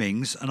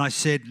timings, and I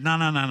said,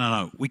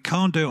 no, we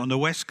can't do it on the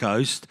West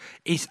Coast.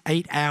 It's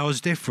 8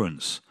 hours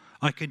difference.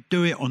 I could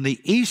do it on the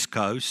East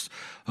Coast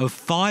of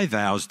 5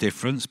 hours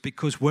difference,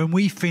 because when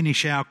we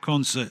finish our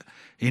concert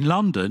in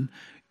London,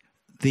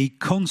 the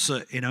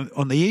concert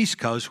on the East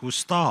Coast will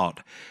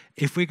start.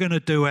 If we're going to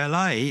do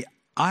LA,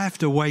 I have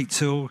to wait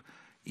till,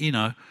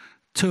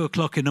 2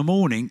 o'clock in the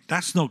morning.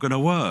 That's not going to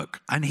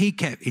work. And he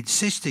kept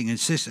insisting. And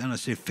I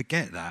said,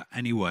 forget that.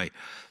 Anyway,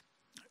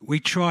 we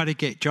tried to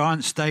get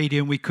Giant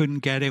Stadium. We couldn't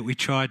get it. We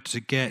tried to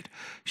get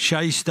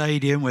Shea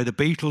Stadium, where the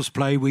Beatles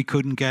played. We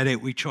couldn't get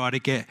it. We tried to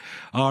get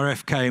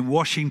RFK in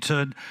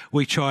Washington.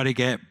 We tried to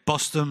get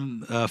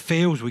Boston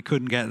Fields. We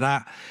couldn't get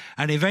that.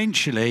 And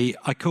eventually,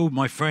 I called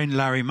my friend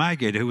Larry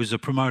Maggid, who was a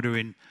promoter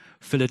in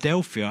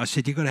Philadelphia. I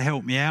said, you've got to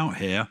help me out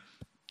here.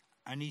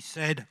 And he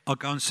said, I'll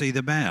go and see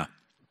the mayor.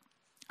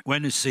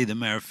 Went to see the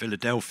mayor of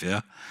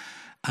Philadelphia.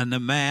 And the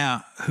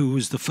mayor, who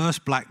was the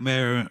first black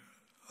mayor,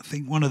 I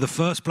think one of the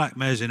first black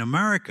mayors in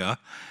America,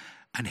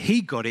 and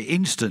he got it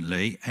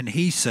instantly. And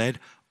he said,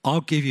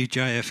 I'll give you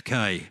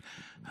JFK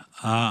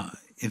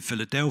in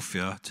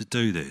Philadelphia to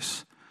do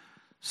this.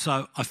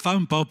 So I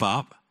phoned Bob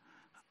up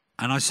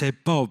and I said,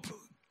 Bob,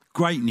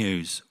 great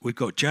news. We've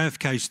got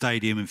JFK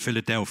Stadium in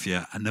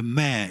Philadelphia and the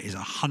mayor is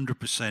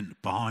 100%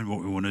 behind what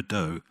we want to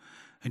do.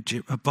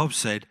 And Bob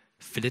said,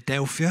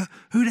 Philadelphia?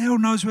 Who the hell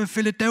knows where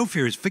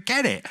Philadelphia is?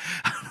 Forget it.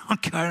 And I'm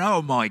going,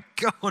 oh my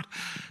God.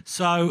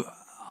 So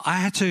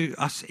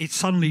it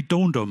suddenly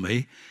dawned on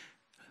me,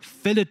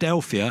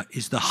 Philadelphia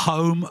is the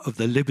home of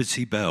the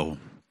Liberty Bell.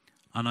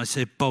 And I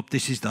said, Bob,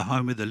 this is the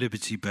home of the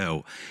Liberty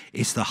Bell.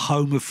 It's the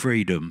home of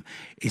freedom.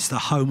 It's the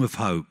home of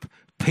hope.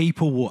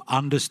 People will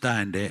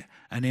understand it.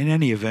 And in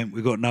any event,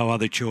 we've got no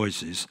other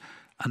choices.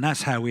 And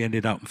that's how we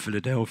ended up in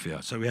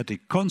Philadelphia. So we had the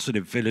concert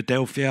in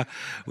Philadelphia,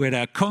 we had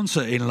our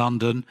concert in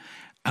London,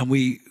 and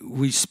we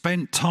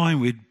spent time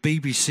with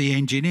BBC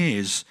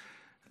engineers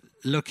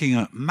looking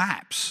at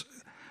maps.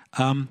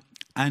 And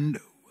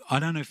I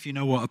don't know if you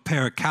know what a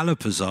pair of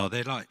calipers are.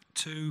 They're like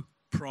two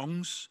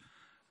prongs,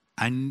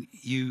 and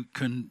you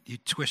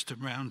twist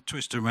them around,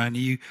 and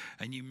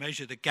you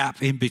measure the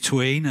gap in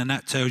between, and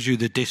that tells you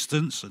the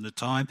distance and the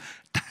time.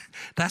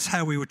 That's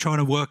how we were trying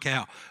to work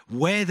out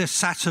where the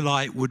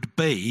satellite would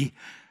be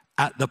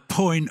at the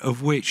point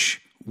of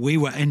which we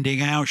were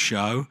ending our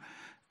show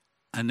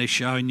and the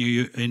show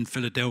in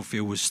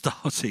Philadelphia was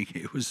starting.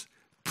 It was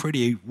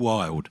pretty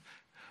wild.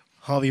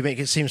 Harvey, you make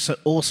it seem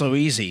all so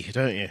easy,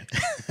 don't you?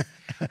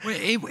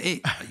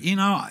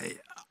 Well,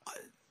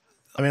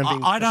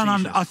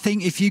 I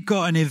think if you've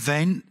got an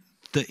event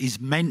that is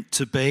meant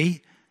to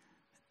be,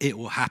 it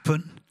will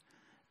happen.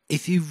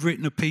 If you've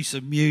written a piece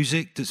of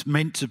music that's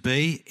meant to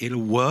be,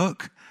 it'll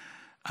work.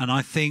 And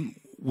I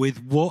think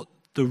with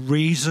the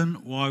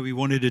reason why we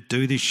wanted to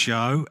do this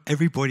show,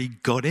 everybody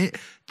got it.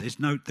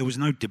 There was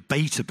no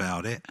debate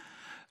about it.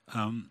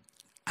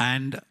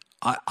 And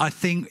I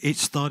think it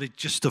started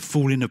just to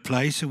fall into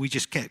place, and we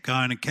just kept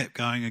going and kept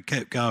going and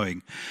kept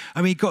going.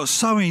 I mean, it got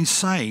so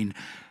insane.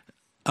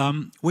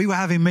 We were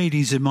having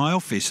meetings in my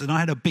office, and I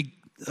had a big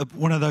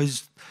one of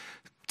those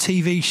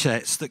TV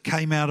sets that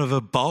came out of a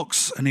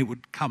box, and it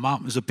would come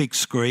up as a big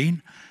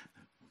screen.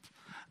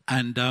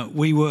 And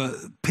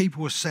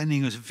people were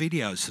sending us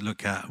videos to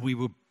look at. We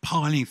were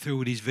piling through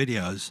all these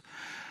videos.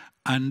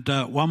 And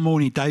one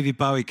morning, David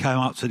Bowie came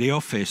up to the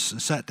office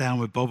and sat down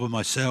with Bob and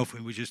myself,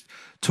 and we were just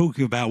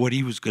talking about what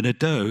he was going to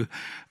do.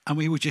 And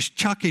we were just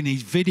chucking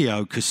these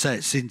video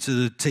cassettes into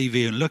the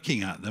TV and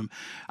looking at them.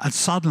 And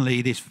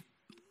suddenly, this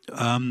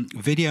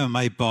video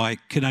made by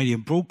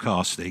Canadian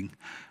Broadcasting,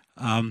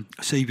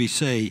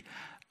 CBC,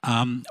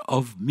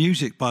 of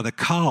music by the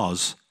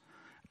Cars,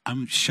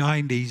 and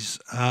showing these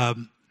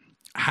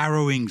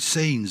harrowing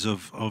scenes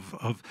of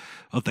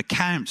the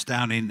camps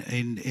down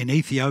in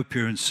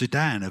Ethiopia and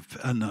Sudan,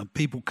 and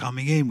people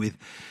coming in with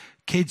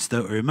kids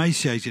that were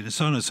emaciated and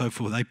so on and so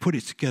forth. They put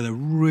it together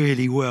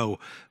really well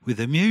with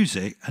the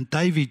music, and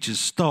David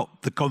just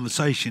stopped the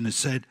conversation and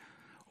said,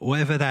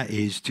 whatever that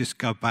is, just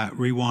go back,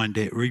 rewind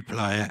it,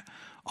 replay it.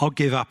 I'll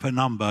give up a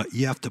number.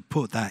 You have to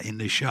put that in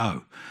the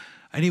show.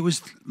 And it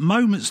was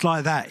moments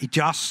like that. It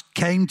just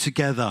came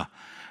together.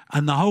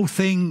 And the whole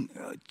thing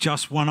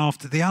just one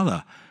after the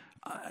other.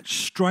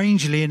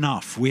 Strangely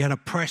enough, we had a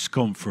press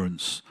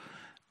conference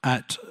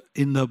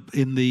in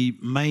the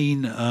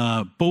main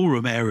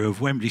ballroom area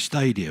of Wembley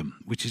Stadium,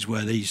 which is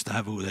where they used to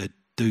have all their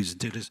do's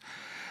and didders.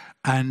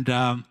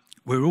 And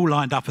we were all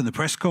lined up in the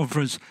press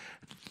conference.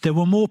 There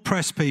were more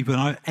press people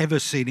than I've ever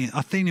seen.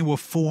 I think there were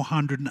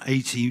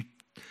 480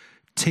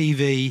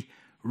 TV,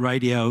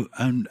 radio,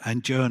 and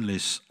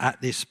journalists at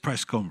this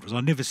press conference.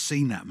 I've never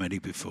seen that many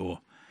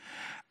before.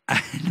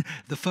 And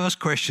the first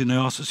question they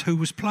asked us, who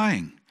was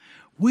playing?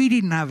 We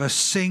didn't have a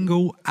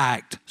single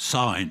act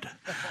signed.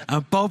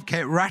 And Bob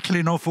kept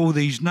rattling off all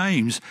these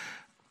names.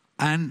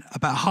 And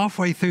about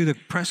halfway through the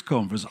press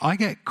conference, I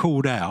get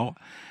called out,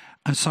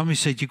 and somebody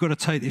said, "You've got to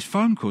take this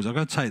phone call." So I've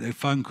got to take the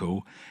phone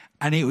call.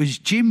 And it was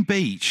Jim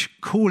Beach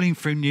calling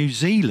from New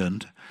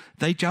Zealand.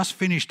 They just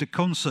finished a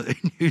concert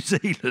in New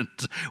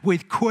Zealand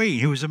with Queen,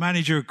 who was the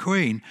manager of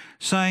Queen,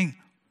 saying,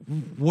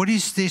 "What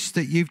is this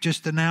that you've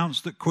just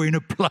announced that Queen are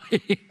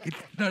playing?"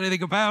 Know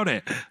anything about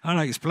it. And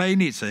I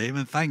explained it to him,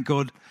 and thank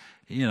God,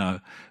 you know,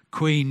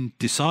 Queen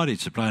decided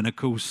to play. And of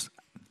course,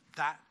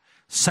 that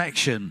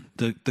section,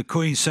 the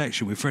Queen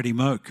section with Freddie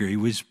Mercury,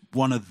 was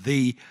one of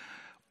the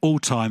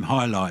all-time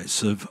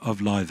highlights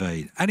of Live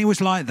Aid. And it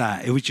was like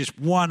that. It was just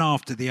one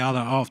after the other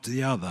after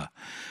the other.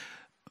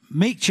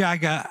 Mick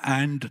Jagger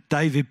and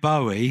David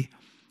Bowie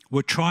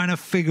were trying to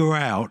figure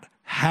out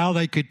how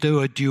they could do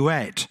a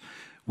duet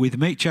with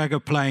Mick Jagger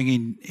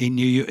playing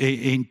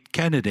in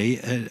Kennedy,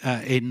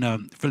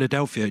 in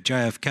Philadelphia at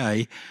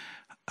JFK,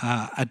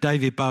 and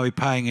David Bowie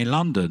playing in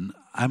London.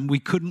 And we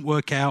couldn't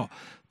work out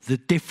the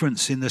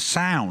difference in the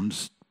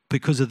sounds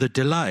because of the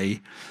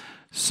delay.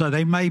 So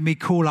they made me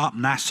call up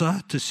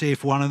NASA to see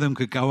if one of them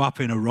could go up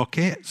in a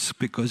rocket,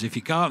 because if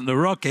you go up in the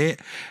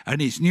rocket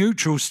and it's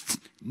neutral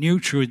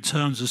in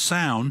terms of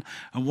sound,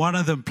 and one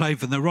of them played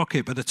from the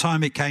rocket, by the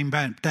time it came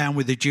back down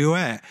with the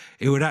duet,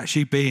 it would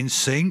actually be in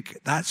sync.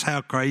 That's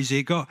how crazy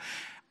it got.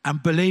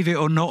 And believe it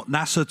or not,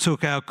 NASA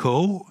took our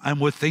call and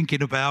were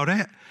thinking about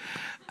it.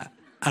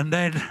 And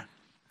then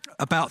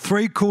about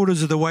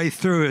 3/4 of the way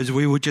through, as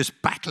we were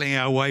just battling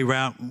our way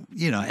around,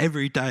 you know,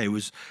 every day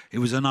it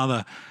was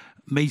another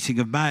meeting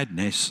of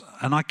madness,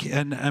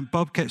 and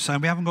Bob kept saying,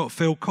 "We haven't got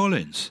Phil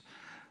Collins."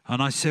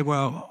 And I said,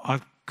 "Well,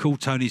 I've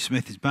called Tony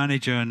Smith, his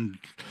manager, and,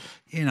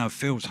 you know,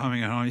 Phil's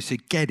humming and he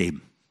said, "Get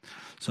him."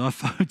 So I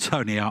phoned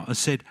Tony up. I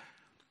said,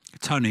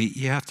 "Tony,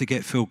 you have to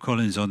get Phil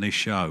Collins on this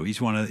show.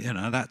 He's one of, you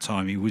know, at that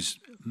time he was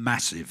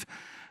massive,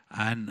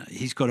 and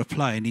he's got to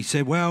play." And he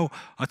said, "Well,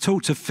 I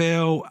talked to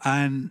Phil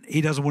and he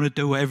doesn't want to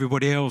do what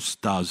everybody else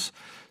does."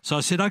 So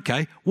I said,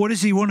 "Okay, what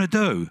does he want to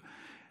do?"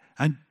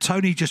 And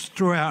Tony just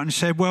threw out and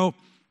said, "Well,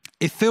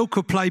 if Phil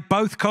could play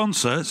both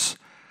concerts,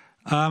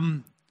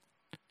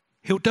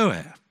 he'll do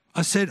it."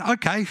 I said,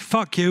 "Okay,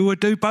 fuck you, we'll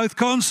do both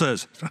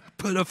concerts." I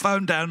put the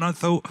phone down and I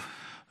thought,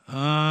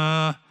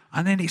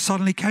 and then it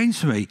suddenly came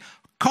to me,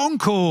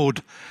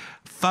 Concorde,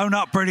 phone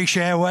up British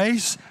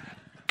Airways,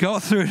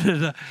 got through to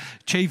the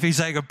chief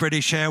exec of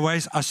British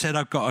Airways. I said,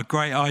 "I've got a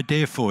great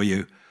idea for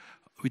you.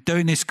 We're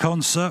doing this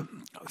concert,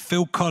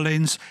 Phil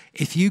Collins,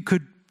 if you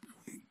could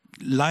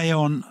lay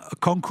on a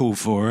Concorde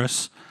for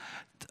us,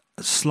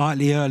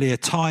 slightly earlier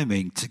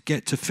timing to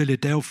get to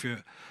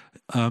Philadelphia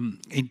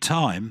in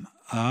time,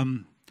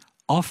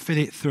 I'll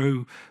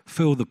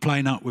fill the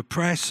plane up with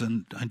press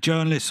and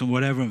journalists and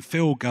whatever, and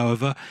Phil will go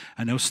over,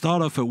 and they'll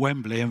start off at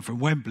Wembley, and from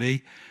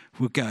Wembley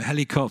we'll get a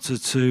helicopter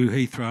to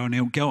Heathrow, and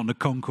he'll get on the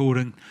Concorde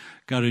and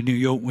go to New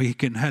York. We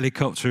can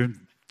helicopter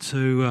him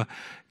to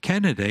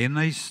Kennedy and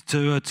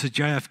to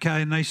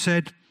JFK." And they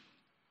said,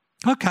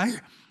 "Okay,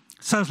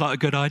 sounds like a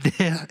good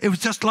idea." It was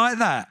just like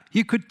that.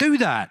 You could do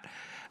that.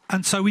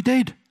 And so we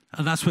did.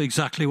 And that's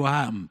exactly what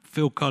happened.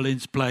 Phil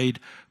Collins played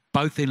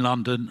both in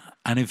London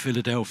and in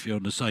Philadelphia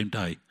on the same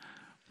day.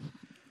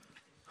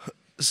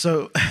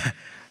 So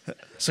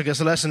I guess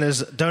the lesson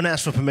is, don't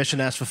ask for permission,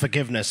 ask for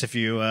forgiveness if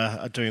you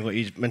are doing what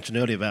you mentioned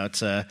earlier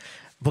about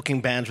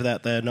booking bands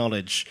without their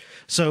knowledge.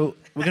 So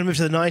we're going to move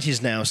to the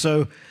 90s now.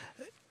 So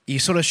you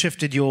sort of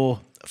shifted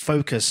your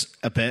focus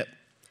a bit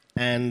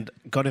and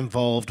got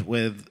involved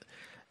with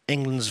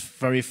England's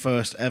very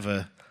first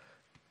ever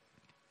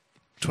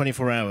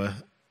 24-hour,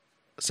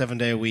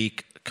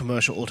 7-day-a-week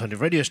commercial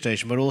alternative radio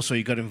station, but also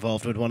you got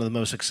involved with one of the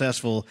most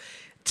successful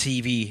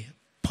TV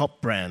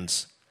pop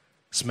brands,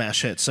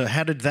 Smash Hits. So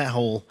how did that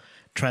whole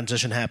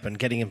transition happen,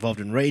 getting involved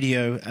in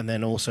radio and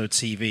then also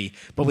TV,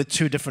 but with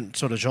two different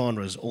sort of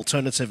genres,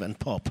 alternative and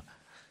pop?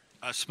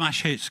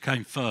 Smash Hits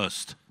came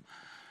first.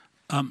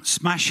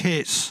 Smash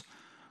Hits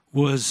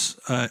was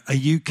a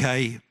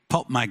UK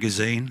pop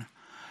magazine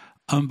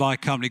owned by a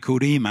company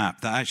called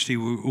EMAP that actually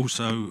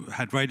also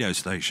had radio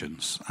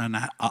stations, and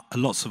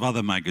lots of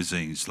other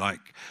magazines like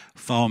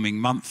Farming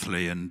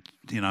Monthly and,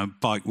 you know,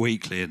 Bike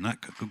Weekly and that,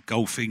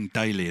 Golfing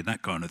Daily and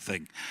that kind of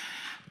thing.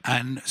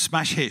 And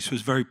Smash Hits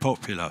was very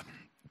popular,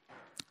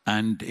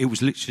 and it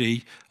was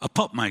literally a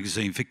pop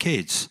magazine for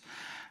kids.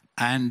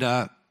 And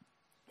I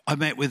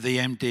met with the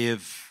MD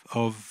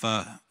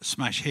of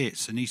Smash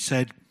Hits, and he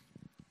said,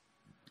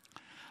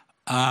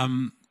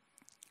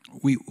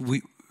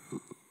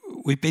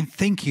 We've been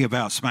thinking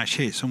about Smash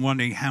Hits and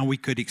wondering how we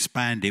could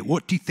expand it.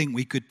 What do you think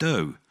we could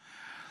do?"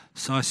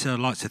 So I said, "I'd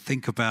like to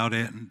think about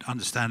it and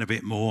understand a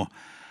bit more."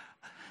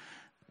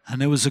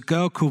 And there was a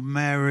girl called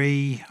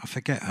Mary, I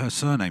forget her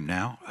surname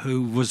now,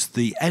 who was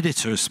the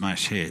editor of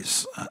Smash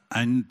Hits.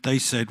 And they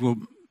said,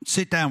 "Well,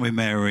 sit down with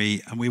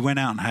Mary." And we went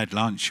out and had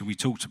lunch and we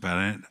talked about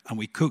it, and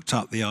we cooked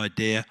up the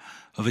idea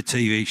of a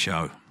TV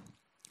show.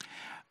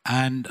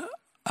 And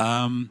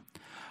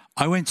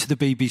I went to the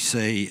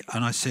BBC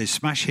and I said,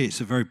 "Smash Hits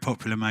are a very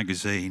popular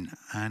magazine,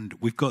 and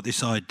we've got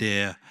this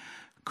idea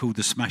called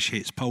the Smash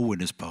Hits Poll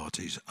Winners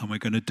Parties, and we're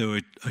going to do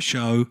a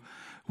show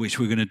which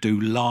we're going to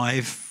do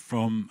live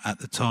from, at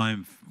the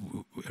time,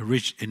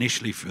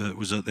 initially it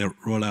was at the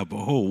Royal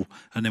Albert Hall,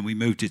 and then we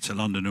moved it to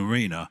London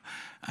Arena.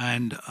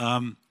 And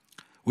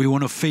we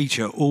want to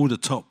feature all the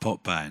top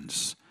pop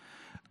bands.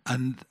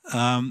 And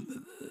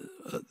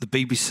the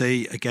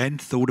BBC, again,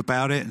 thought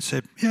about it and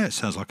said, yeah, it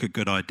sounds like a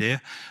good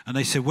idea. And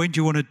they said, when do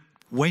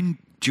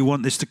you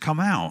want this to come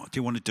out? Do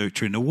you want to do it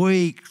during the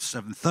week,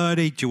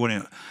 7:30? Do you want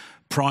it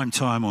prime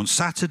time on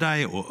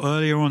Saturday or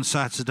earlier on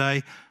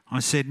Saturday?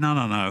 I said,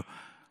 no.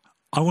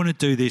 I want to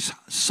do this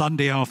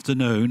Sunday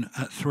afternoon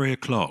at 3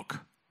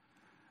 o'clock.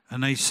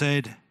 And they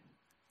said,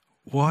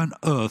 why on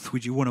earth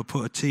would you want to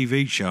put a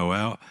TV show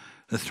out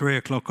at 3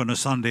 o'clock on a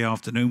Sunday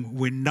afternoon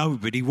when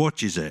nobody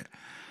watches it?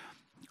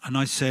 And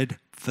I said,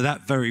 for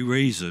that very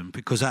reason,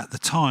 because at the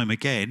time,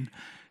 again,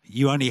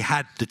 you only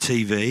had the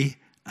TV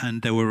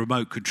and there were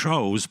remote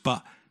controls,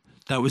 but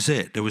that was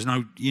it. There was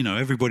no,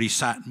 everybody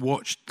sat and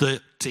watched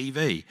the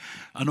TV.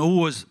 And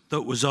all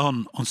that was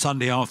on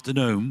Sunday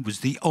afternoon was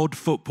the odd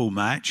football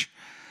match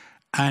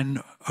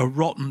and a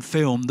rotten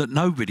film that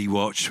nobody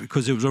watched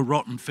because it was a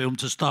rotten film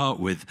to start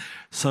with.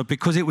 So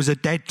because it was a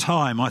dead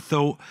time, I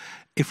thought,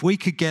 if we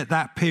could get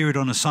that period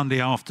on a Sunday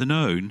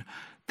afternoon,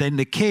 then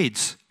the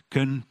kids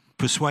can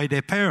persuade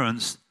their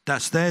parents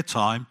that's their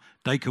time,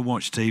 they can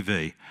watch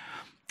TV.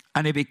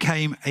 And it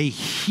became a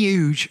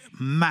huge,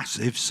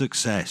 massive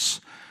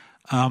success.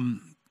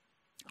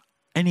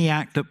 Any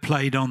act that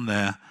played on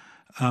there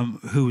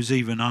who was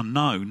even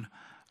unknown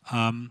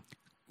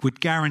would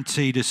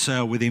guarantee to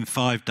sell within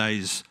 5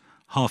 days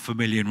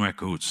 500,000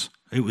 records.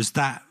 It was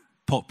that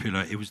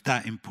popular, it was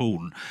that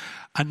important.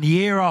 And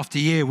year after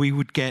year, we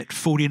would get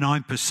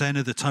 49%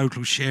 of the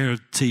total share of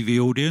the TV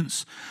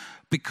audience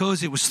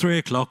because it was 3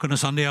 o'clock on a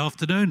Sunday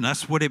afternoon.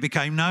 That's what it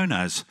became known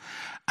as.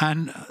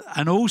 And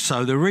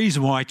also, the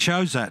reason why I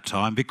chose that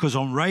time, because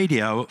on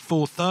radio at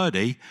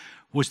 4:30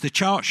 was the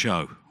chart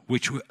show,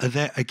 which,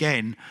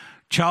 again,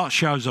 chart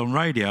shows on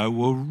radio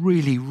were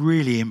really,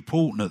 really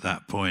important at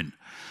that point.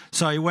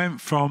 So it went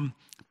from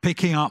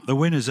picking up the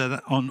winners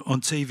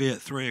on TV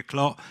at 3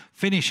 o'clock,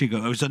 finishing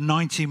it. It was a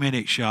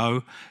 90-minute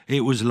show.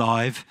 It was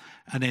live.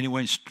 And then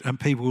and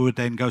people would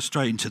then go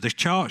straight into the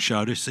chart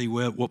show to see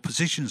what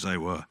positions they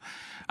were.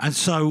 And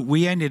so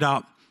we ended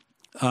up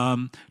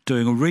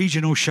doing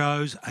regional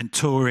shows and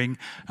touring.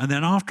 And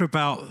then after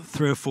about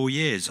 3 or 4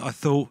 years, I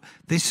thought,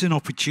 this is an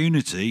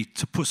opportunity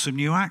to put some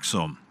new acts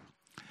on.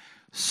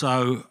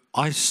 So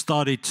I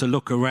started to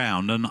look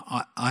around, and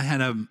I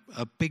had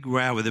a big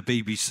row with the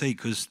BBC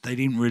because they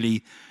didn't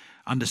really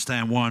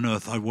understand why on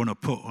earth I want to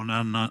put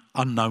an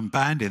unknown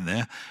band in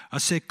there. I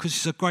said, because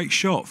it's a great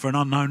shot for an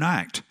unknown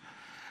act.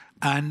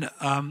 And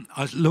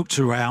I looked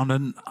around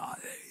and,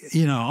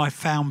 I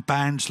found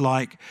bands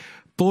like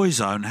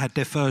Boyzone had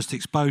their first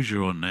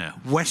exposure on there.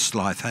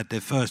 Westlife had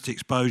their first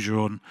exposure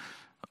on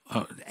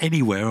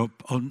anywhere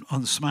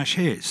on Smash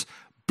Hits.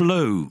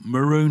 Blue,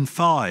 Maroon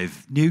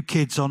 5, New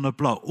Kids on the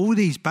Block, all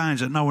these bands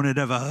that no one had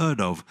ever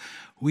heard of.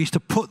 We used to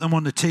put them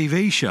on the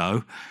TV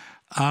show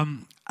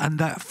and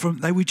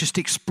they would just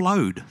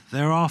explode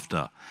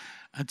thereafter.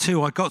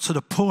 Until I got to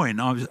the point,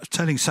 I was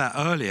telling Sat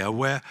earlier,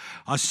 where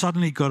I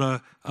suddenly got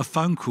a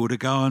phone call to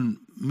go and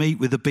meet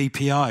with the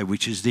BPI,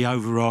 which is the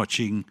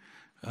overarching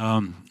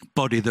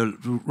body that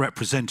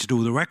represented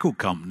all the record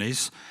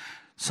companies.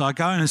 So I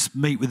go and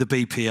meet with the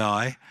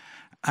BPI,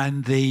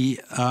 and the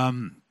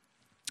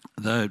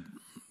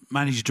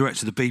managing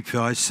director of the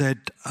BPI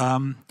said,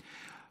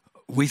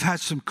 we've had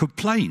some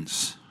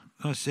complaints.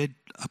 I said,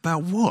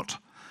 about what?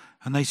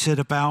 And they said,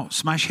 about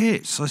Smash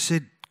Hits. I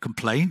said,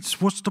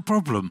 complaints? What's the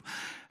problem?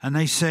 And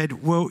they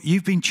said, well,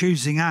 you've been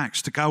choosing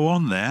acts to go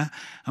on there,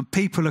 and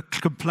people are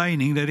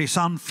complaining that it's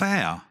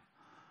unfair.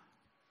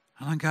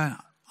 And I'm going,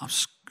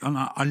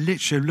 I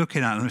literally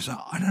looking at them and say,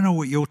 I don't know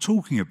what you're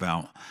talking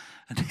about.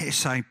 And they're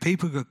saying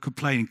people are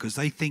complaining because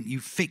they think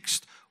you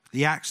fixed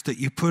the acts that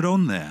you put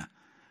on there.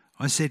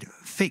 I said,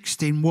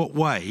 fixed in what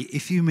way?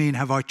 If you mean,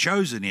 have I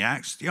chosen the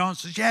acts? The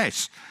answer is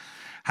yes.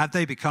 Have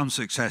they become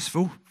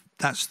successful?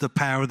 That's the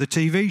power of the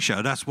TV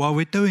show. That's why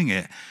we're doing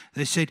it.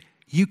 They said,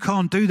 you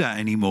can't do that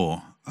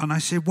anymore. And I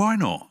said, why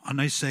not? And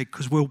they said,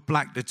 because we'll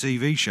black the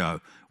TV show.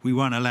 We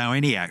won't allow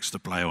any acts to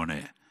play on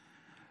it.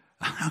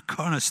 And I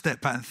kind of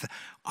stepped back and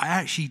I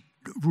actually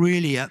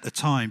really at the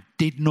time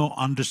did not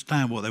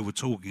understand what they were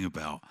talking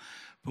about.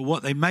 But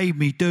what they made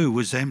me do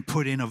was then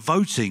put in a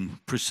voting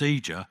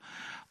procedure.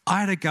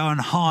 I had to go and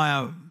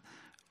hire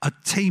a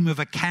team of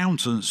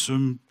accountants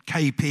from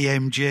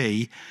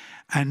KPMG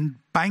and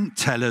bank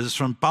tellers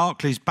from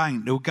Barclays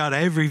Bank that would go to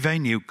every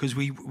venue because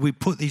we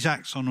put these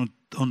acts on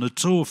the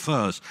tour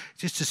first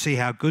just to see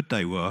how good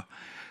they were,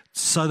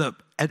 so that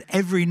at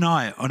every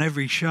night on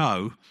every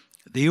show,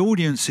 the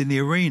audience in the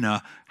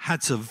arena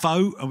had to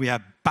vote, and we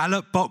had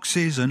ballot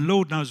boxes and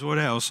Lord knows what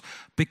else,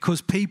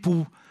 because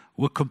people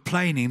were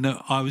complaining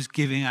that I was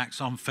giving acts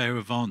unfair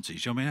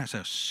advantage. I mean, that's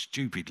how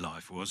stupid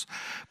life was.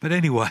 But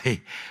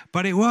anyway,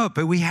 but it worked.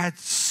 But we had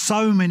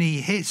so many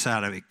hits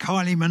out of it.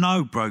 Kylie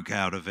Minogue broke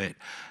out of it.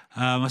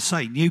 I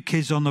say, New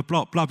Kids on the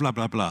Block, blah, blah,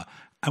 blah, blah.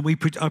 And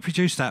I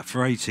produced that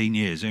for 18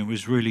 years, and it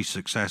was really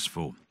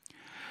successful.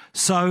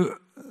 So,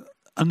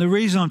 and the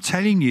reason I'm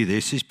telling you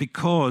this is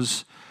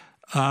because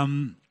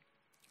I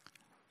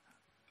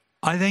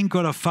then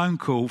got a phone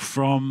call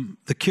from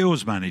the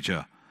Cure's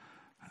manager.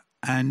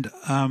 And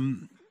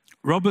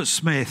Robert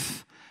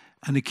Smith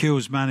and the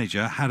Cure's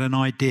manager had an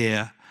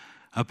idea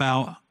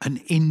about an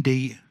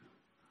indie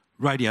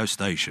radio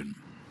station.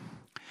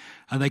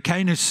 And they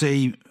came to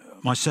see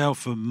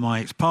myself and my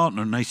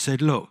ex-partner, and they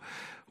said, look,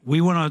 we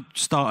want to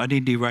start an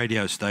indie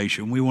radio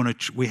station.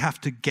 We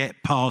have to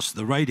get past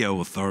the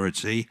radio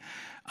authority,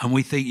 and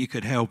we think you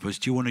could help us.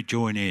 Do you want to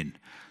join in?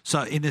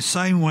 So in the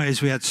same way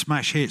as we had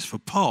smash hits for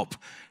pop,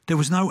 there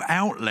was no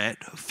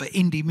outlet for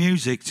indie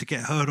music to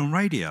get heard on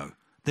radio.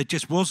 There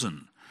just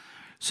wasn't.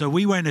 So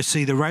we went to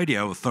see the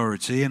radio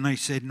authority, and they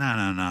said,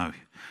 no,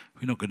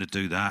 we're not going to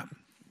do that.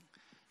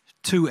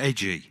 Too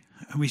edgy.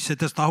 And we said,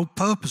 that's the whole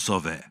purpose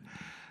of it.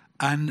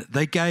 And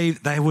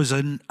there was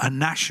a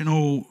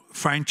national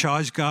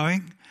franchise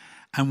going,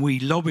 and we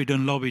lobbied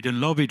and lobbied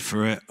and lobbied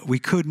for it. We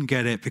couldn't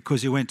get it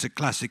because it went to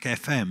Classic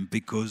FM,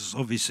 because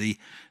obviously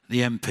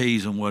the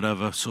MPs and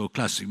whatever saw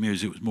classic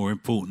music was more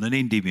important than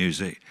indie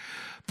music.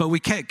 But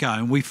we kept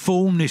going. We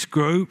formed this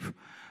group,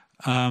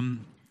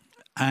 and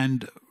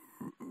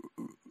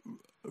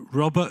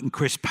Robert and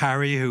Chris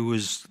Parry, who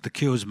was the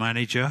Cure's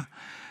manager,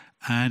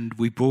 and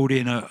we brought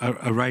in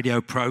a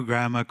radio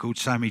programmer called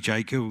Sammy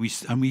Jacob. We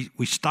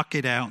stuck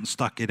it out and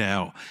stuck it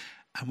out.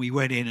 And we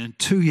went in, and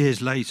 2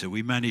 years later,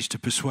 we managed to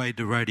persuade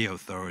the radio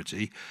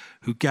authority,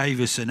 who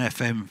gave us an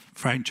FM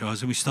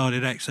franchise, and we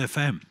started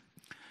XFM.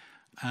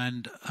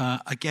 And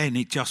again,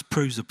 it just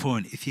proves the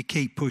point. If you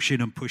keep pushing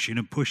and pushing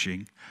and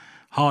pushing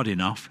hard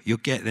enough, you'll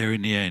get there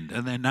in the end.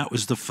 And then that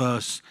was the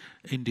first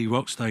indie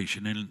rock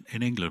station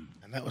in England.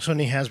 That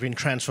certainly has been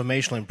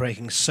transformational in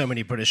breaking so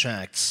many British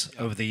acts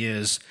over the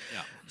years.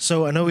 Yeah.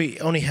 So I know we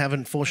only have,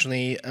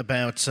 unfortunately,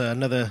 about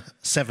another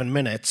 7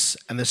 minutes,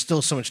 and there's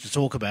still so much to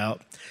talk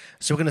about.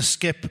 So we're going to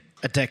skip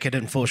a decade,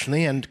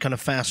 unfortunately, and kind of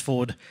fast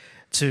forward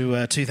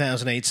to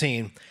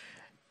 2018.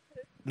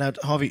 Now,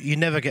 Harvey, you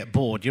never get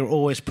bored. You're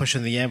always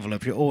pushing the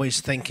envelope. You're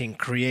always thinking,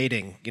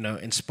 creating,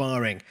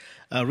 inspiring.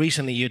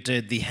 Recently, you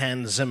did the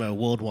Hans Zimmer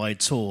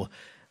worldwide tour,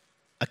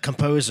 a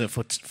composer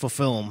for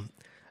film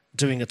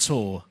doing a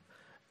tour.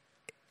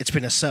 It's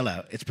been a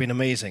sellout. It's been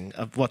amazing.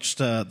 I've watched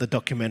the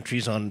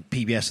documentaries on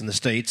PBS in the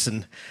States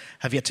and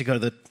have yet to go to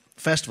the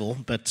festival,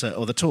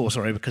 or the tour,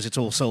 sorry, because it's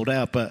all sold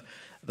out. But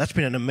that's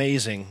been an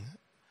amazing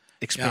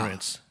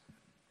experience.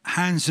 Yeah.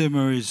 Hans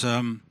Zimmer is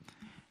a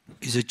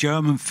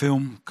German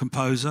film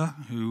composer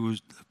who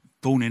was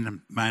born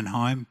in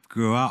Mannheim,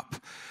 grew up,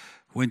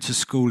 went to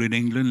school in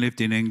England, lived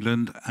in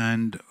England,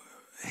 and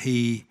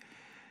he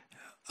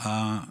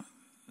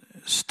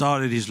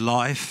started his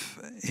life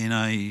in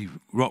a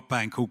rock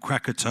band called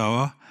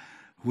Krakatoa,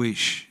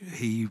 which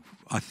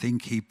I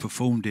think he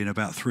performed in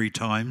about 3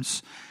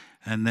 times,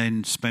 and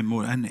then spent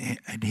more. And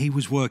he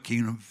was working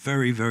in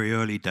very, very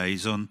early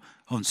days on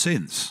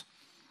synths,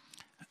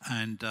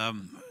 and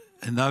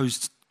in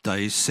those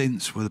days,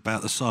 synths were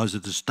about the size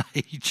of the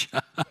stage.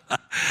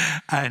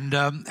 And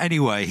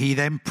anyway, he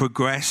then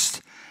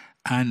progressed,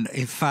 and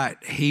in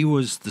fact, he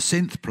was the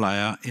synth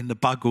player in the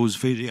Buggles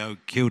video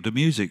 "Killed the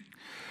Music."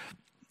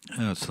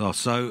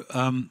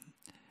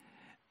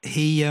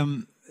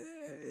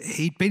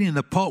 He'd been in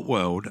the pop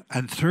world,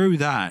 and through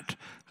that,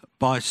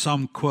 by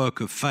some quirk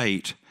of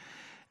fate,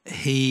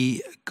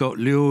 he got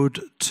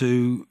lured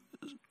to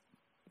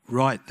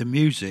write the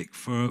music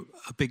for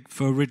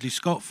a Ridley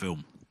Scott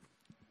film.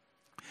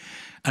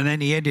 And then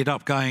he ended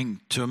up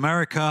going to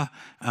America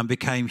and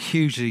became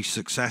hugely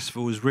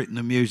successful. Has written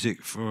the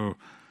music for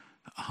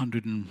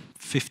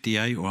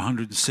 158 or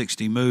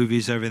 160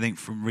 movies, everything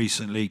from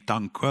recently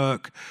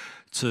Dunkirk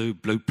to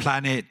Blue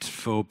Planet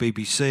for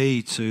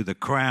BBC, to The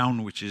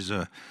Crown, which is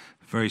a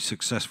very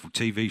successful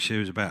TV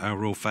series about our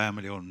royal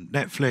family on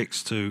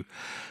Netflix, to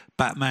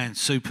Batman,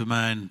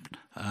 Superman,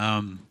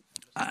 and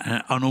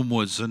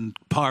onwards, and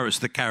Pirates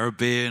of the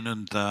Caribbean,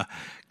 and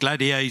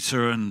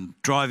Gladiator, and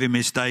Driving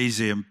Miss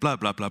Daisy, and blah,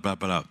 blah, blah, blah,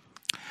 blah.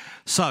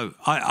 So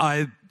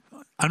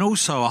and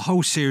also a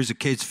whole series of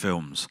kids'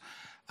 films.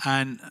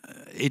 And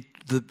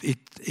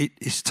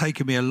it's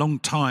taken me a long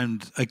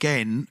time,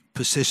 again,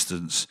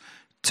 persistence.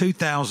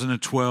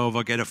 2012,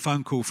 I get a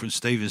phone call from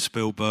Steven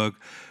Spielberg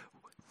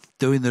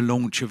doing the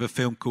launch of a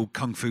film called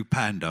Kung Fu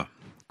Panda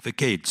for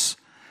kids.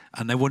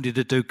 And they wanted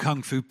to do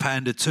Kung Fu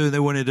Panda 2.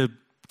 They wanted to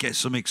get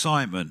some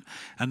excitement.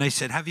 And they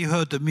said, have you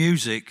heard the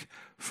music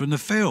from the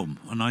film?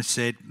 And I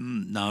said,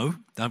 no,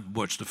 I haven't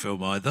watched the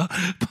film either.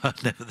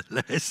 But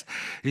nevertheless,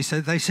 they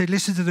said,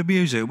 listen to the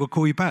music, we'll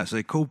call you back. So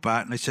they called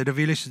back and they said, have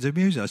you listened to the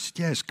music? I said,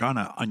 yeah, it's kind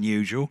of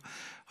unusual.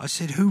 I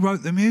said, who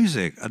wrote the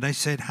music? And they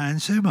said,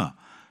 Hans Zimmer.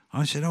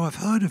 I said, oh, I've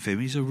heard of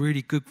him. He's a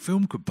really good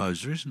film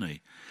composer, isn't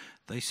he?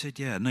 They said,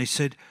 yeah. And they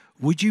said,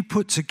 would you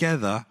put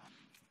together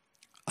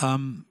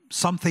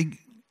something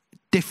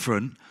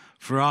different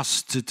for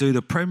us to do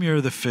the premiere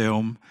of the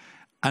film,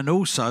 and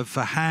also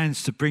for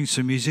Hans to bring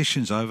some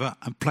musicians over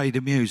and play the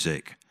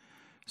music?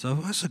 So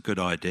that's a good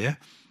idea.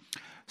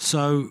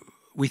 So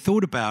we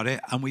thought about it,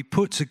 and we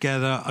put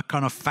together a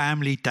kind of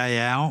family day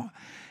out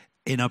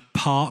in a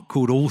park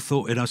called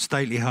Althorpe, in a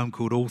stately home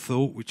called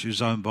Althorpe, which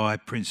was owned by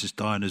Princess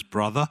Diana's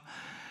brother.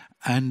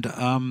 And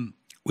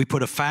we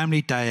put a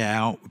family day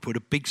out. We put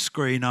a big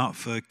screen up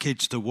for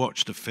kids to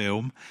watch the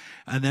film.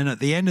 And then at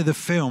the end of the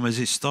film, as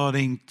it's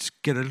starting to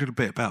get a little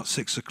bit about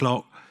 6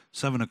 o'clock,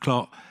 7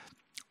 o'clock,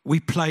 we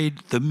played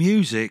the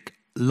music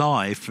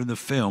live from the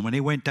film, and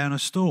it went down a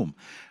storm.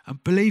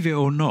 And believe it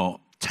or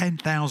not,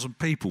 10,000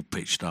 people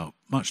pitched up,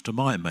 much to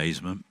my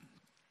amazement.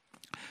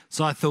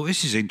 So I thought,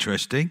 this is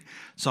interesting.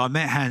 So I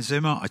met Hans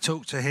Zimmer. I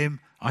talked to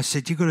him. I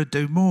said, you've got to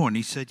do more. And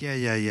he said, yeah.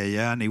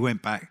 And he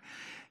went back.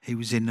 He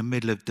was in the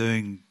middle of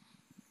doing,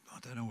 I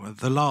don't know,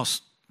 the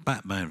last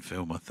Batman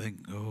film, I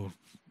think, or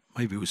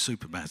maybe it was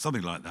Superman,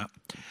 something like that.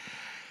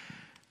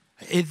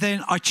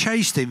 Then I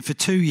chased him for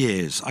 2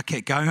 years. I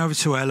kept going over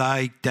to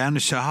LA, down to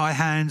show, hi,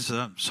 Hans,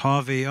 it's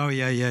Harvey. Oh,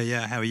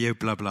 yeah, how are you?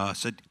 Blah, blah. I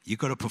said, you've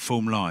got to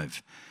perform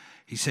live.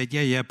 He said,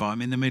 yeah, but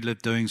I'm in the middle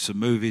of doing some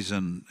movies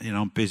and,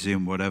 I'm busy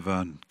and whatever,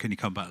 and can you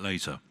come back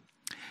later?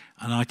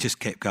 And I just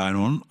kept going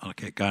on. I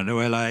kept going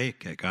to LA,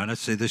 kept going to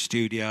see the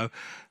studio.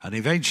 And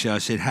eventually I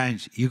said,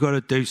 Hans, you've got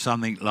to do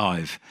something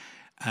live.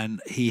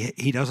 And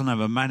he doesn't have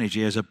a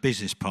manager, he has a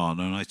business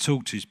partner. And I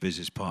talked to his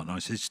business partner. I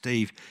said,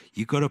 Steve,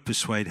 you've got to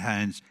persuade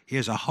Hans. He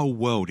has a whole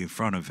world in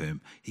front of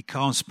him. He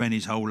can't spend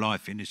his whole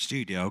life in the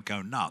studio,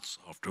 go nuts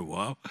after a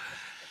while.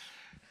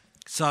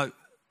 So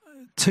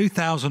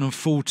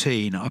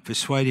 2014, I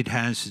persuaded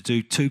Hans to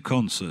do 2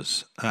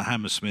 concerts at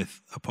Hammersmith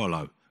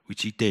Apollo,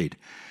 which he did.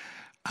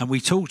 And we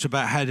talked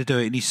about how to do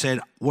it. And he said,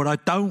 what I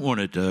don't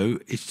want to do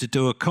is to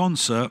do a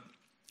concert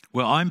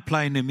where I'm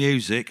playing the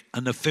music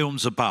and the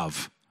film's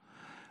above.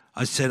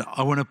 I said,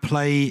 I want to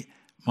play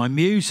my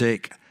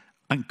music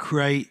and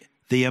create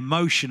the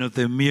emotion of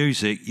the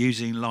music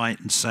using light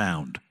and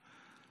sound.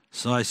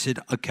 So I said,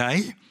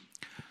 okay.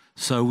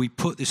 So we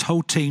put this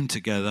whole team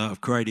together of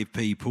creative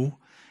people,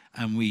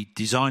 and we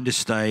designed a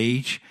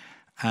stage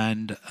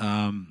and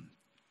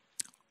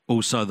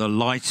also the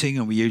lighting,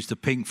 and we used the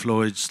Pink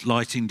Floyd's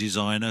lighting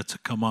designer to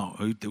come up,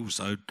 who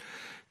also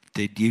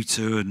did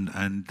U2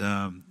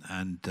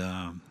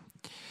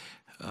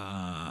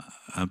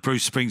 and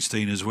Bruce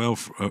Springsteen as well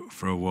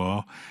for a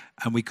while.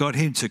 And we got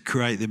him to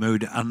create the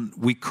mood, and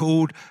we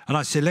called, and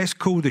I said, let's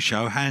call the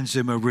show Hans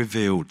Zimmer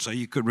Revealed, so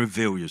you could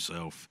reveal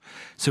yourself.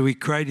 So we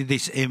created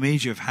this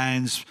image of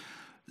Hans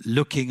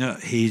looking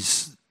at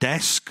his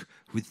desk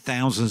with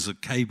thousands of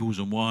cables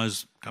and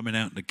wires coming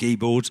out the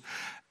keyboards,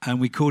 and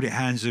we called it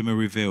Hans Zimmer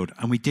Revealed.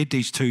 And we did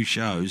these 2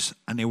 shows,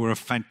 and they were a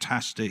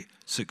fantastic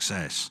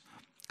success.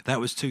 That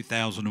was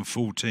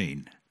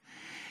 2014.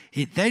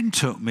 It then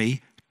took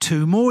me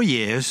 2 more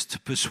years to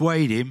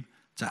persuade him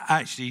to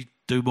actually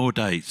do more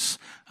dates.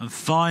 And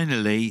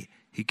finally,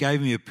 he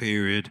gave me a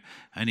period,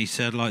 and he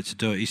said, I'd like to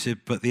do it. He said,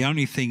 but the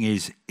only thing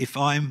is, if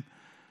I'm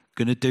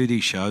going to do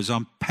these shows,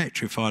 I'm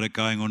petrified of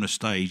going on a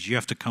stage. You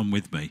have to come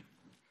with me.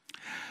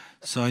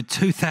 So in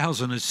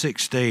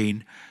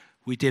 2016,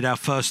 we did our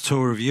first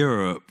tour of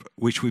Europe,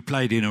 which we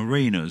played in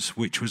arenas,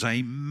 which was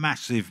a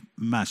massive,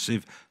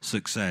 massive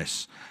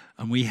success.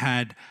 And we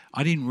had,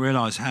 I didn't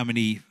realise how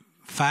many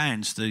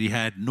fans that he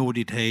had, nor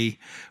did he.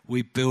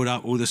 We built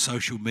up all the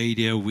social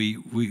media. We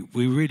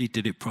really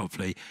did it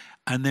properly.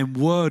 And then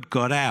word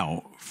got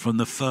out from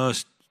the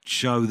first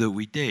show that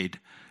we did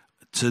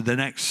to the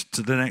next,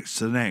 to the next,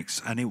 to the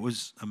next. And it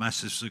was a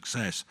massive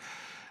success.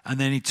 And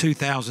then in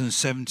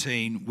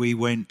 2017, we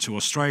went to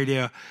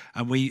Australia,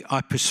 and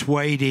I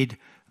persuaded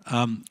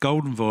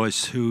Golden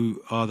Voice,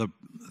 who are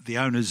the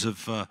owners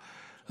of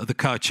the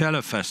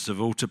Coachella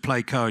Festival, to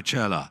play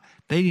Coachella.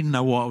 They didn't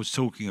know what I was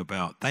talking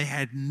about. They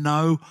had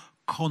no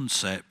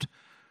concept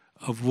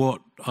of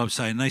what I was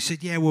saying. They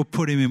said, yeah, we'll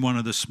put him in one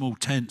of the small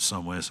tents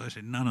somewhere. So I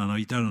said, no,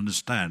 you don't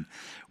understand.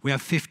 We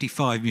have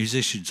 55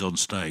 musicians on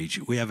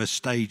stage. We have a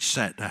stage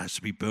set that has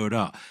to be built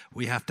up.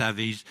 We have to have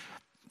these...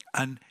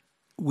 And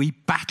we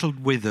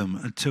battled with them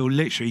until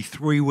literally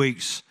 3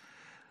 weeks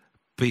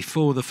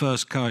before the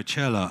first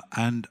Coachella.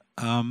 And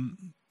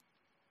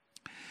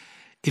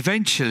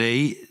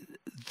eventually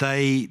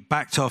they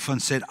backed off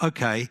and said,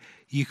 okay,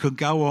 you can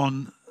go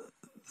on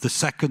the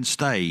second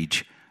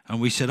stage. And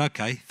we said,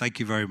 okay, thank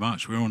you very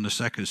much. We're on the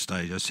second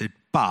stage. I said,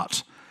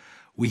 but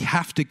we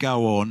have to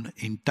go on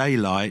in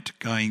daylight,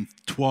 going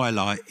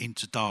twilight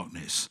into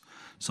darkness.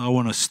 So I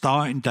want to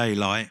start in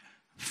daylight,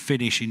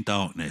 finish in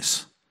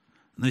darkness.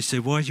 And they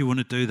said, why do you want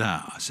to do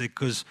that? I said,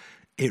 because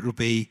it'll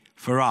be,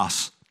 for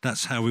us,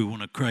 that's how we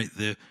want to create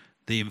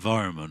the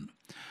environment.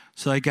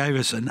 So they gave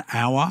us an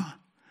hour.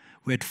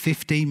 We had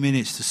 15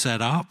 minutes to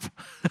set up.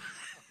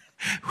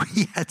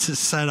 We had to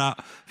set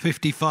up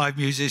 55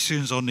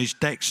 musicians on this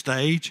deck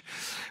stage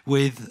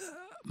with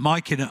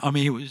Mike in it. I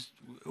mean,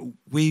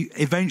 we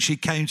eventually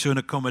came to an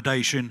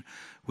accommodation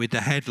with the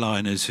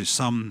headliners, who's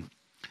some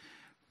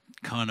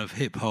kind of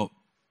hip-hop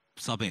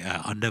something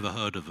out. I've never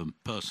heard of them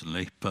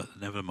personally, but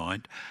never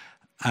mind.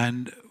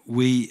 And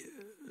we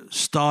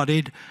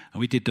started, and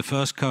we did the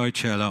first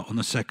Coachella on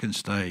the second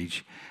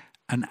stage.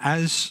 And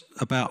as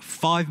about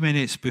 5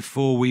 minutes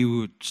before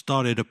we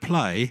started to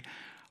play,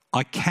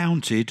 I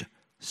counted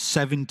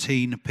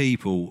 17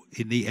 people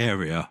in the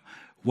area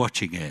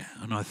watching it.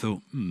 And I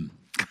thought,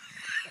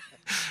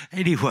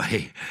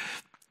 Anyway,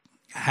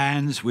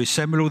 we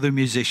assemble all the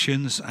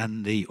musicians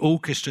and the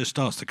orchestra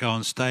starts to go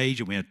on stage,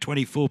 and we had a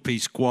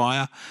 24-piece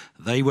choir.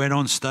 They went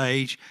on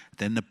stage,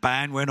 then the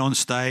band went on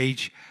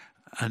stage,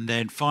 and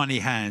then finally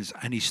Hans,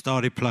 and he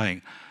started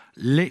playing.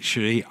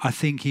 Literally, I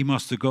think he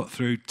must have got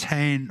through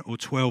 10 or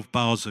 12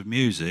 bars of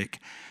music,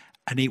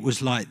 and it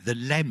was like the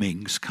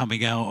lemmings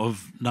coming out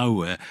of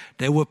nowhere.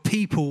 There were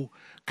people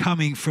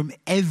coming from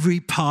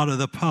every part of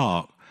the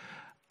park,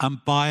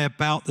 and by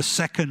about the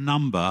second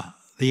number,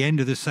 the end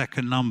of the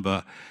second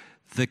number,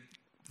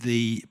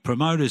 the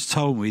promoters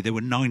told me there were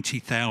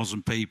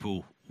 90,000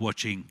 people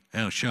watching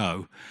our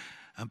show,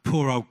 and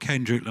poor old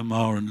Kendrick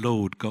Lamar and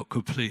Lord got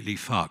completely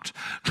fucked.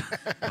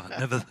 But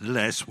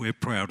nevertheless, we're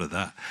proud of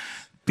that,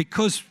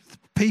 because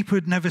people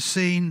had never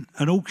seen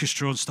an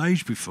orchestra on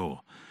stage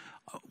before.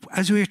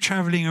 As we were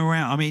travelling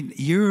around, I mean,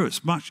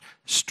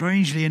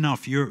 strangely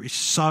enough, Europe is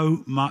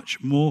so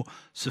much more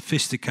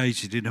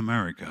sophisticated in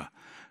America.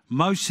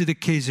 Most of the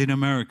kids in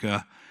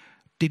America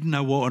didn't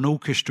know what an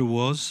orchestra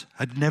was,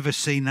 had never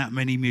seen that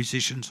many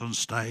musicians on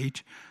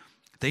stage.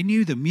 They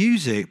knew the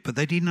music, but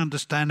they didn't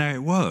understand how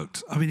it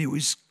worked. I mean, it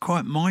was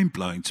quite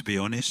mind-blowing, to be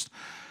honest.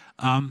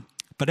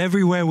 But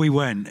everywhere we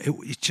went,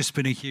 it's just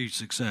been a huge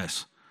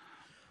success.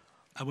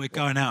 And we're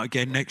going out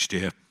again next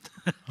year.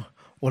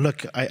 Well,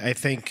 look, I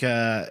think,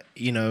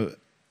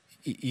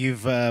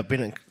 you've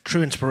been a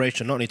true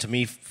inspiration, not only to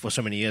me for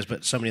so many years,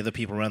 but so many other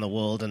people around the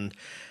world. And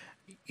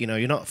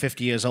you're not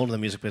 50 years old in the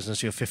music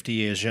business, you're 50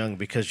 years young,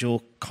 because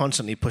you're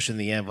constantly pushing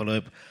the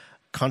envelope,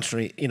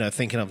 constantly,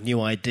 thinking of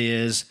new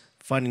ideas,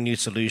 finding new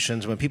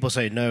solutions. When people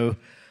say no,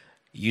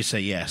 you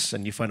say yes,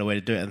 and you find a way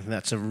to do it. And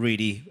that's a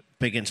really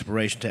big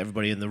inspiration to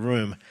everybody in the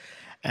room.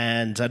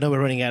 And I know we're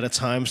running out of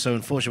time, so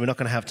unfortunately we're not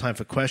going to have time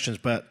for questions.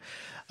 But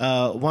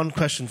one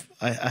question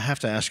I have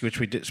to ask you, which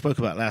we spoke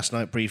about last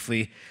night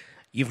briefly.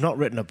 You've not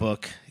written a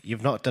book,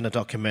 you've not done a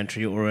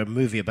documentary or a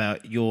movie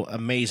about your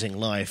amazing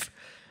life.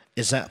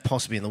 Is that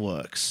possibly in the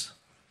works?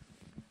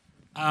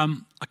 I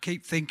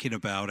keep thinking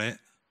about it,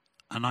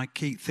 and I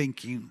keep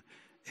thinking,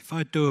 if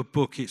I do a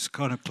book, it's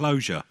kind of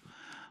closure.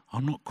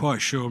 I'm not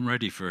quite sure I'm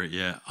ready for it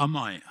yet. I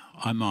might.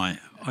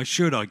 I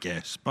should, I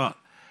guess. But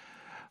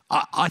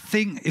I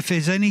think if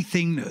there's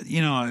anything,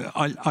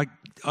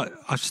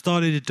 I've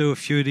started to do a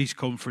few of these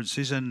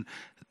conferences, and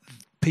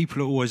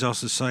people always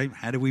ask the same: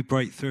 how do we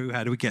break through?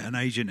 How do we get an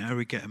agent? How do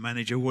we get a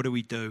manager? What do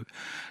we do?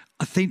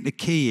 I think the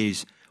key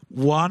is,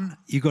 1,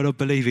 you've got to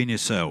believe in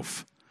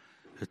yourself.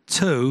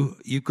 2,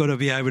 you've got to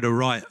be able to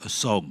write a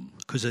song,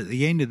 because at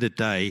the end of the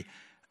day,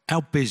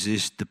 our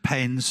business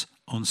depends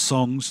on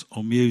songs,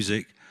 on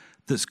music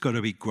that's got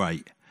to be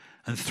great.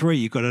 And 3,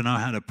 you've got to know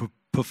how to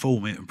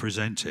perform it and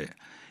present it.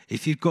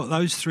 If you've got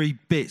those 3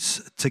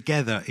 bits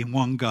together in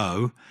one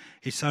go,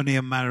 it's only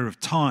a matter of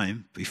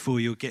time before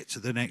you'll get to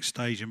the next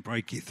stage and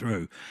break it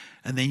through.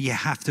 And then you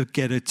have to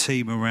get a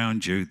team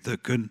around you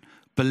that can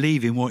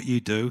believe in what you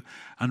do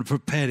and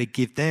prepare to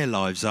give their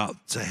lives up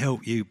to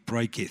help you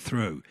break it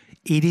through.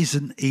 It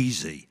isn't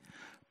easy,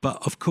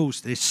 but of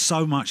course there's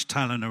so much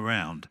talent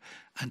around,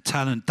 and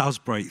talent does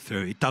break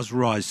through. It does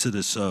rise to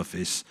the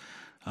surface,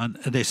 and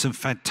there's some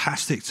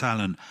fantastic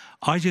talent.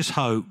 I just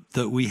hope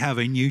that we have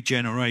a new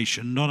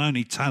generation, not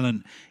only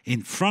talent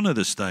in front of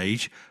the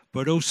stage,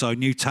 but also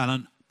new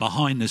talent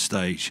behind the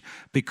stage.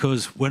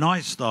 Because when I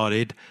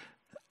started,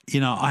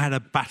 I had to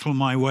battle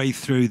my way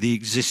through the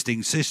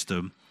existing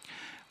system.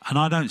 And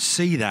I don't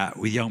see that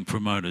with young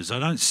promoters. I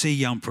don't see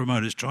young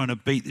promoters trying to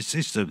beat the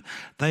system.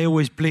 They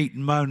always bleat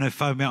and moan. They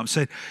phone me up and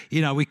said,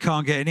 we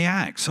can't get any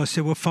acts. I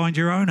said, well, find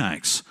your own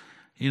acts.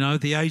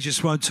 The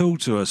agents won't talk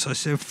to us. I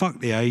said,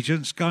 fuck the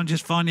agents. Go and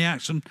just find the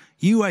acts and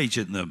you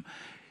agent them.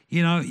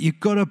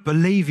 You've got to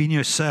believe in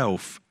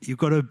yourself. You've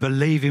got to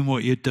believe in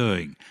what you're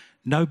doing.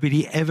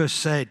 Nobody ever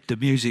said the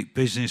music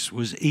business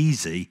was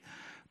easy,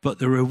 but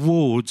the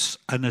rewards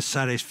and the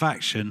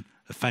satisfaction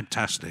are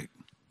fantastic.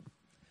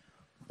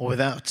 Or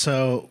without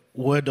a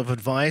word of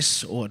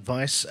advice or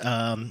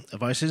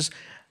advices,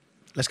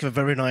 let's give a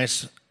very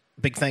nice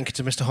big thank you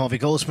to Mr. Harvey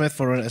Goldsmith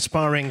for an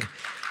inspiring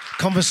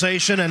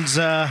conversation, and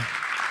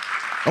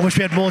I wish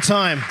we had more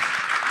time.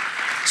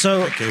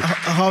 So,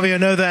 Harvey, I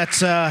know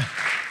that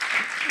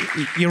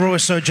you're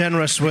always so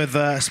generous with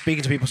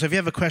speaking to people. So if you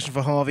have a question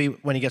for Harvey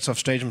when he gets off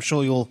stage, I'm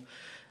sure you'll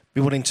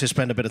be willing to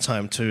spend a bit of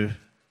time to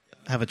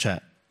have a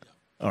chat.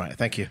 All right,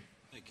 thank you.